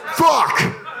 Fuck!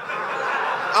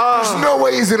 There's no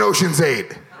way he's in Ocean's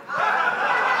 8.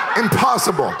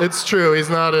 Impossible. It's true, he's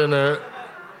not in it.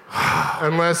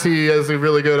 Unless he has a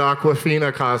really good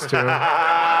Aquafina costume.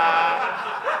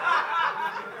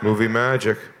 Movie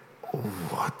magic.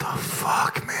 What the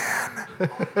fuck, man?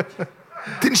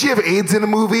 Didn't she have AIDS in a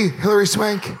movie, Hillary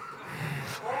Swank?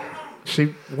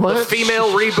 What? The female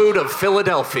reboot of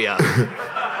Philadelphia.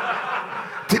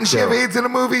 Didn't she have AIDS in a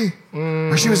movie?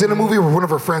 Or she was in a movie where one of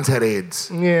her friends had AIDS?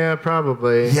 Yeah,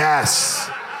 probably. Yes.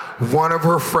 One of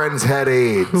her friends had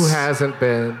AIDS. Who hasn't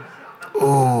been?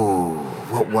 Ooh,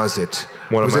 what was it?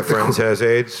 One of Was my it the friends has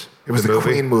AIDS. It was the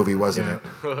movie. Queen movie, wasn't it?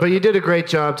 But you did a great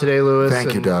job today, Lewis. Thank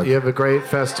you, and Doug. You have a great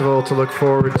festival to look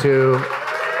forward to.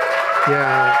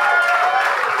 Yeah.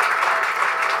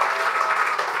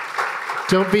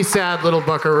 Don't be sad, little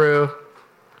buckaroo.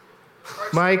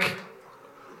 Mike?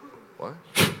 What?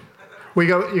 You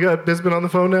got Bisbin on the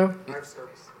phone now? I have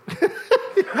service.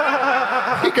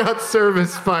 He got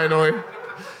service finally.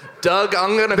 Doug,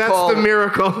 I'm gonna That's call. the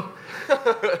miracle.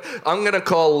 I'm gonna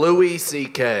call Louis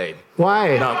C.K.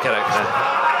 Why? No, I'm kidding.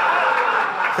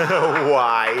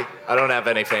 Why? I don't have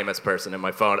any famous person in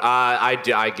my phone. I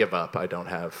give up. I don't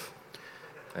have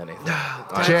anything.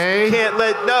 Jay? Can't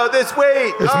let... No, this...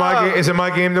 Wait. Is it my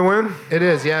game to win? It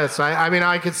is, yes. I mean,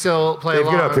 I could still play Dave,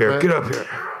 along. get up here. but- Get up here.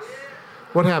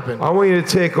 What happened? I want you to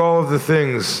take all of the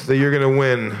things that you're going to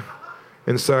win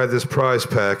inside this prize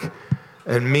pack,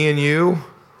 and me and you,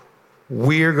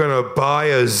 we're going to buy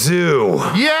a zoo.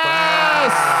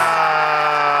 Yes!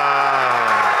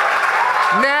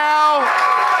 Now,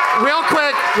 real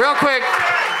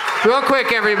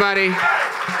quick, everybody.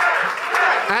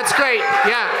 That's great.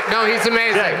 Yeah, no, he's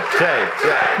amazing. Jay.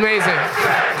 Amazing.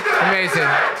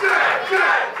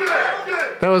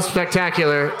 That was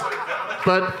spectacular.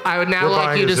 But I would now We're like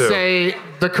buying you a to zoo. say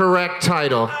the correct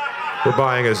title. We're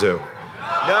buying a zoo. No!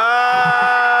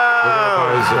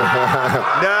 Buy a zoo.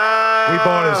 No! We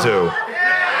bought a zoo.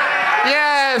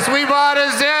 Yes, we bought a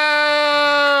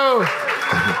zoo!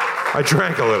 I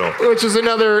drank a little. Which is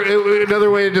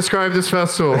another way to describe this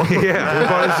festival. Yeah, we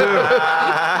bought a zoo.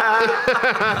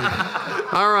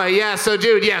 All right, yeah, so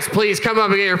dude, yes, please come up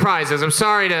and get your prizes. I'm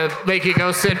sorry to make you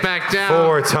go sit back down.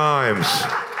 4 times.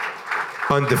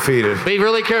 Undefeated. Be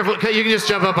really careful. You can just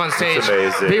jump up on stage. That's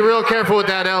amazing. Be real careful with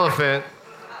that elephant.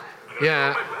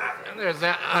 Yeah. And there's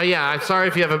that. Yeah, I'm sorry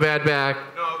if you have a bad back.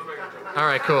 All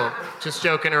right, cool. Just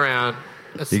joking around.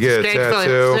 You get a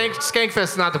tattoo. Skankfest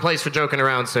is not the place for joking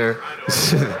around, sir.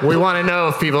 We want to know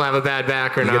if people have a bad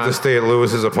back or You not. get to stay at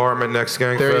Lewis's apartment next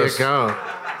Skankfest. There you go.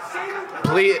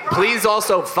 Please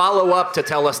also follow up to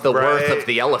tell us the worth of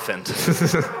the elephant.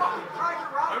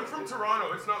 I'm from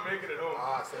Toronto. It's not making it home.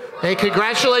 Hey,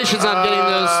 congratulations on getting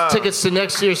those tickets to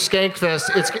next year's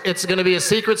Skankfest. It's going to be a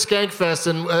secret Skankfest,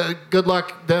 and good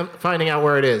luck them finding out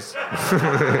where it is.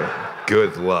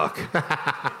 Good luck.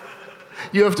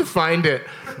 You have to find it.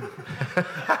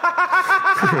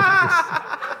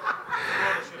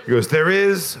 He goes, there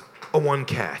is a one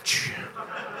catch.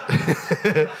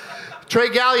 Trey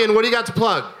Galyon, what do you got to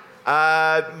plug?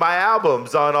 My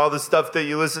albums on all the stuff that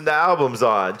you listen to albums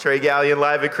on. Trey Galyon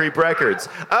live at Creep Records.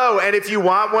 Oh, and if you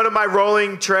want one of my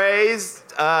rolling trays,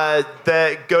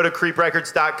 that go to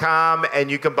creeprecords.com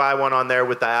and you can buy one on there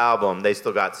with the album. They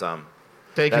still got some.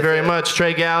 Thank you That's very it. much,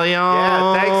 Trey Galyon.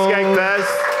 Yeah, thanks,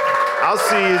 Skankfest. I'll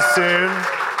see you soon.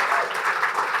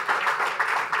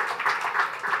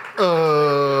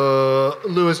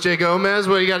 Louis J. Gomez.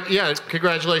 What do you got? Yeah,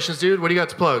 congratulations, dude. What do you got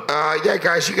to plug? Yeah,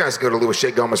 guys, you guys go to Louis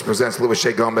J. Gomez Presents,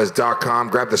 louisjgomez.com.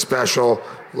 Grab the special.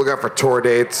 Look out for tour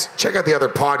dates. Check out the other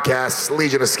podcasts,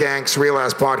 Legion of Skanks, Real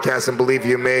Ass Podcast, and Believe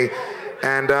You Me.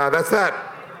 And that's that.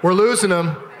 We're losing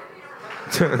them.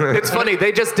 It's funny,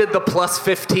 they just did the plus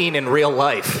 15 in real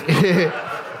life.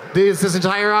 This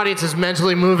entire audience is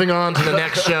mentally moving on to the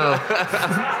next show,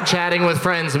 chatting with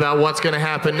friends about what's going to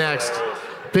happen next.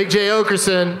 Big J.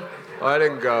 Oakerson. I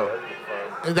didn't go.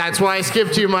 That's why I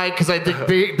skipped you, Mike, because I think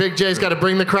Big J's got to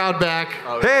bring the crowd back.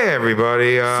 Hey,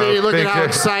 everybody. See, look Big at how J-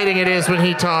 exciting it is when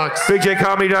he talks.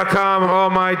 BigJComedy.com, all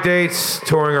my dates,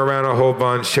 touring around a whole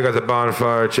bunch. Check out The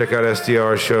Bonfire, check out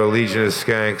SDR Show, Legion of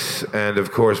Skanks, and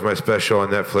of course my special on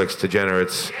Netflix,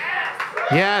 Degenerates.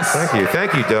 Yes.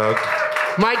 Thank you, Doug.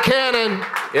 Mike Cannon,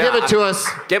 give it to us.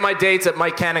 Get my dates at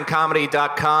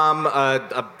MikeCannonComedy.com,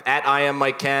 at I Am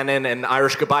Mike Cannon, and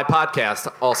Irish Goodbye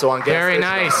Podcast, also on Gas Very Station.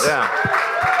 nice. Yeah.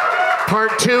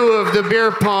 Part 2 of the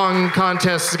beer pong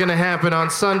contest is going to happen on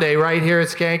Sunday right here at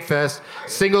Skankfest.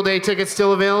 Single day tickets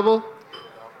still available?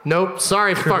 Nope.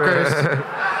 Sorry, fuckers.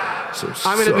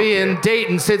 I'm going to be in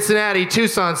Dayton, Cincinnati,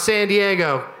 Tucson, San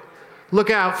Diego. Look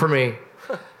out for me.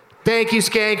 Thank you,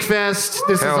 Skankfest.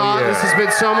 This has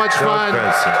been so much fun.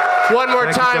 One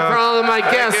more time for all of my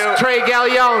guests: Trey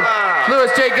Galyon,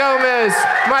 Louis J. Gomez,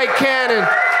 Mike Cannon,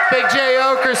 Big J.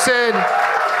 Oakerson.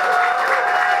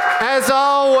 As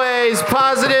always,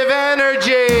 positive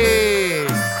energy.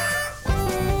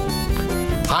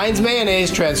 Heinz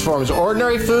Mayonnaise transforms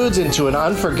ordinary foods into an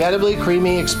unforgettably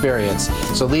creamy experience.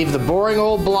 So leave the boring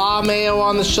old blah mayo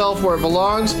on the shelf where it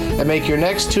belongs and make your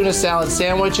next tuna salad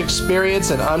sandwich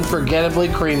experience an unforgettably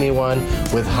creamy one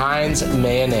with Heinz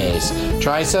Mayonnaise.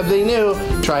 Try something new.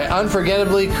 Try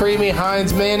unforgettably creamy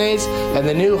Heinz Mayonnaise and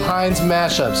the new Heinz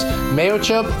mashups: Mayo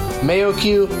Chup, Mayo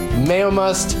Q, Mayo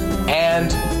Must,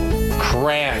 and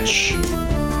Cranch.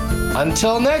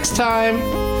 Until next time.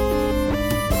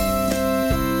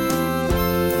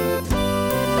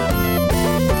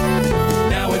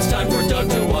 Time for Doug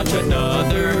to watch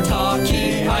another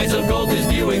talkie. Eyes of gold, his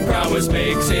viewing prowess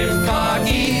makes him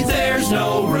cocky. There's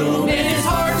no room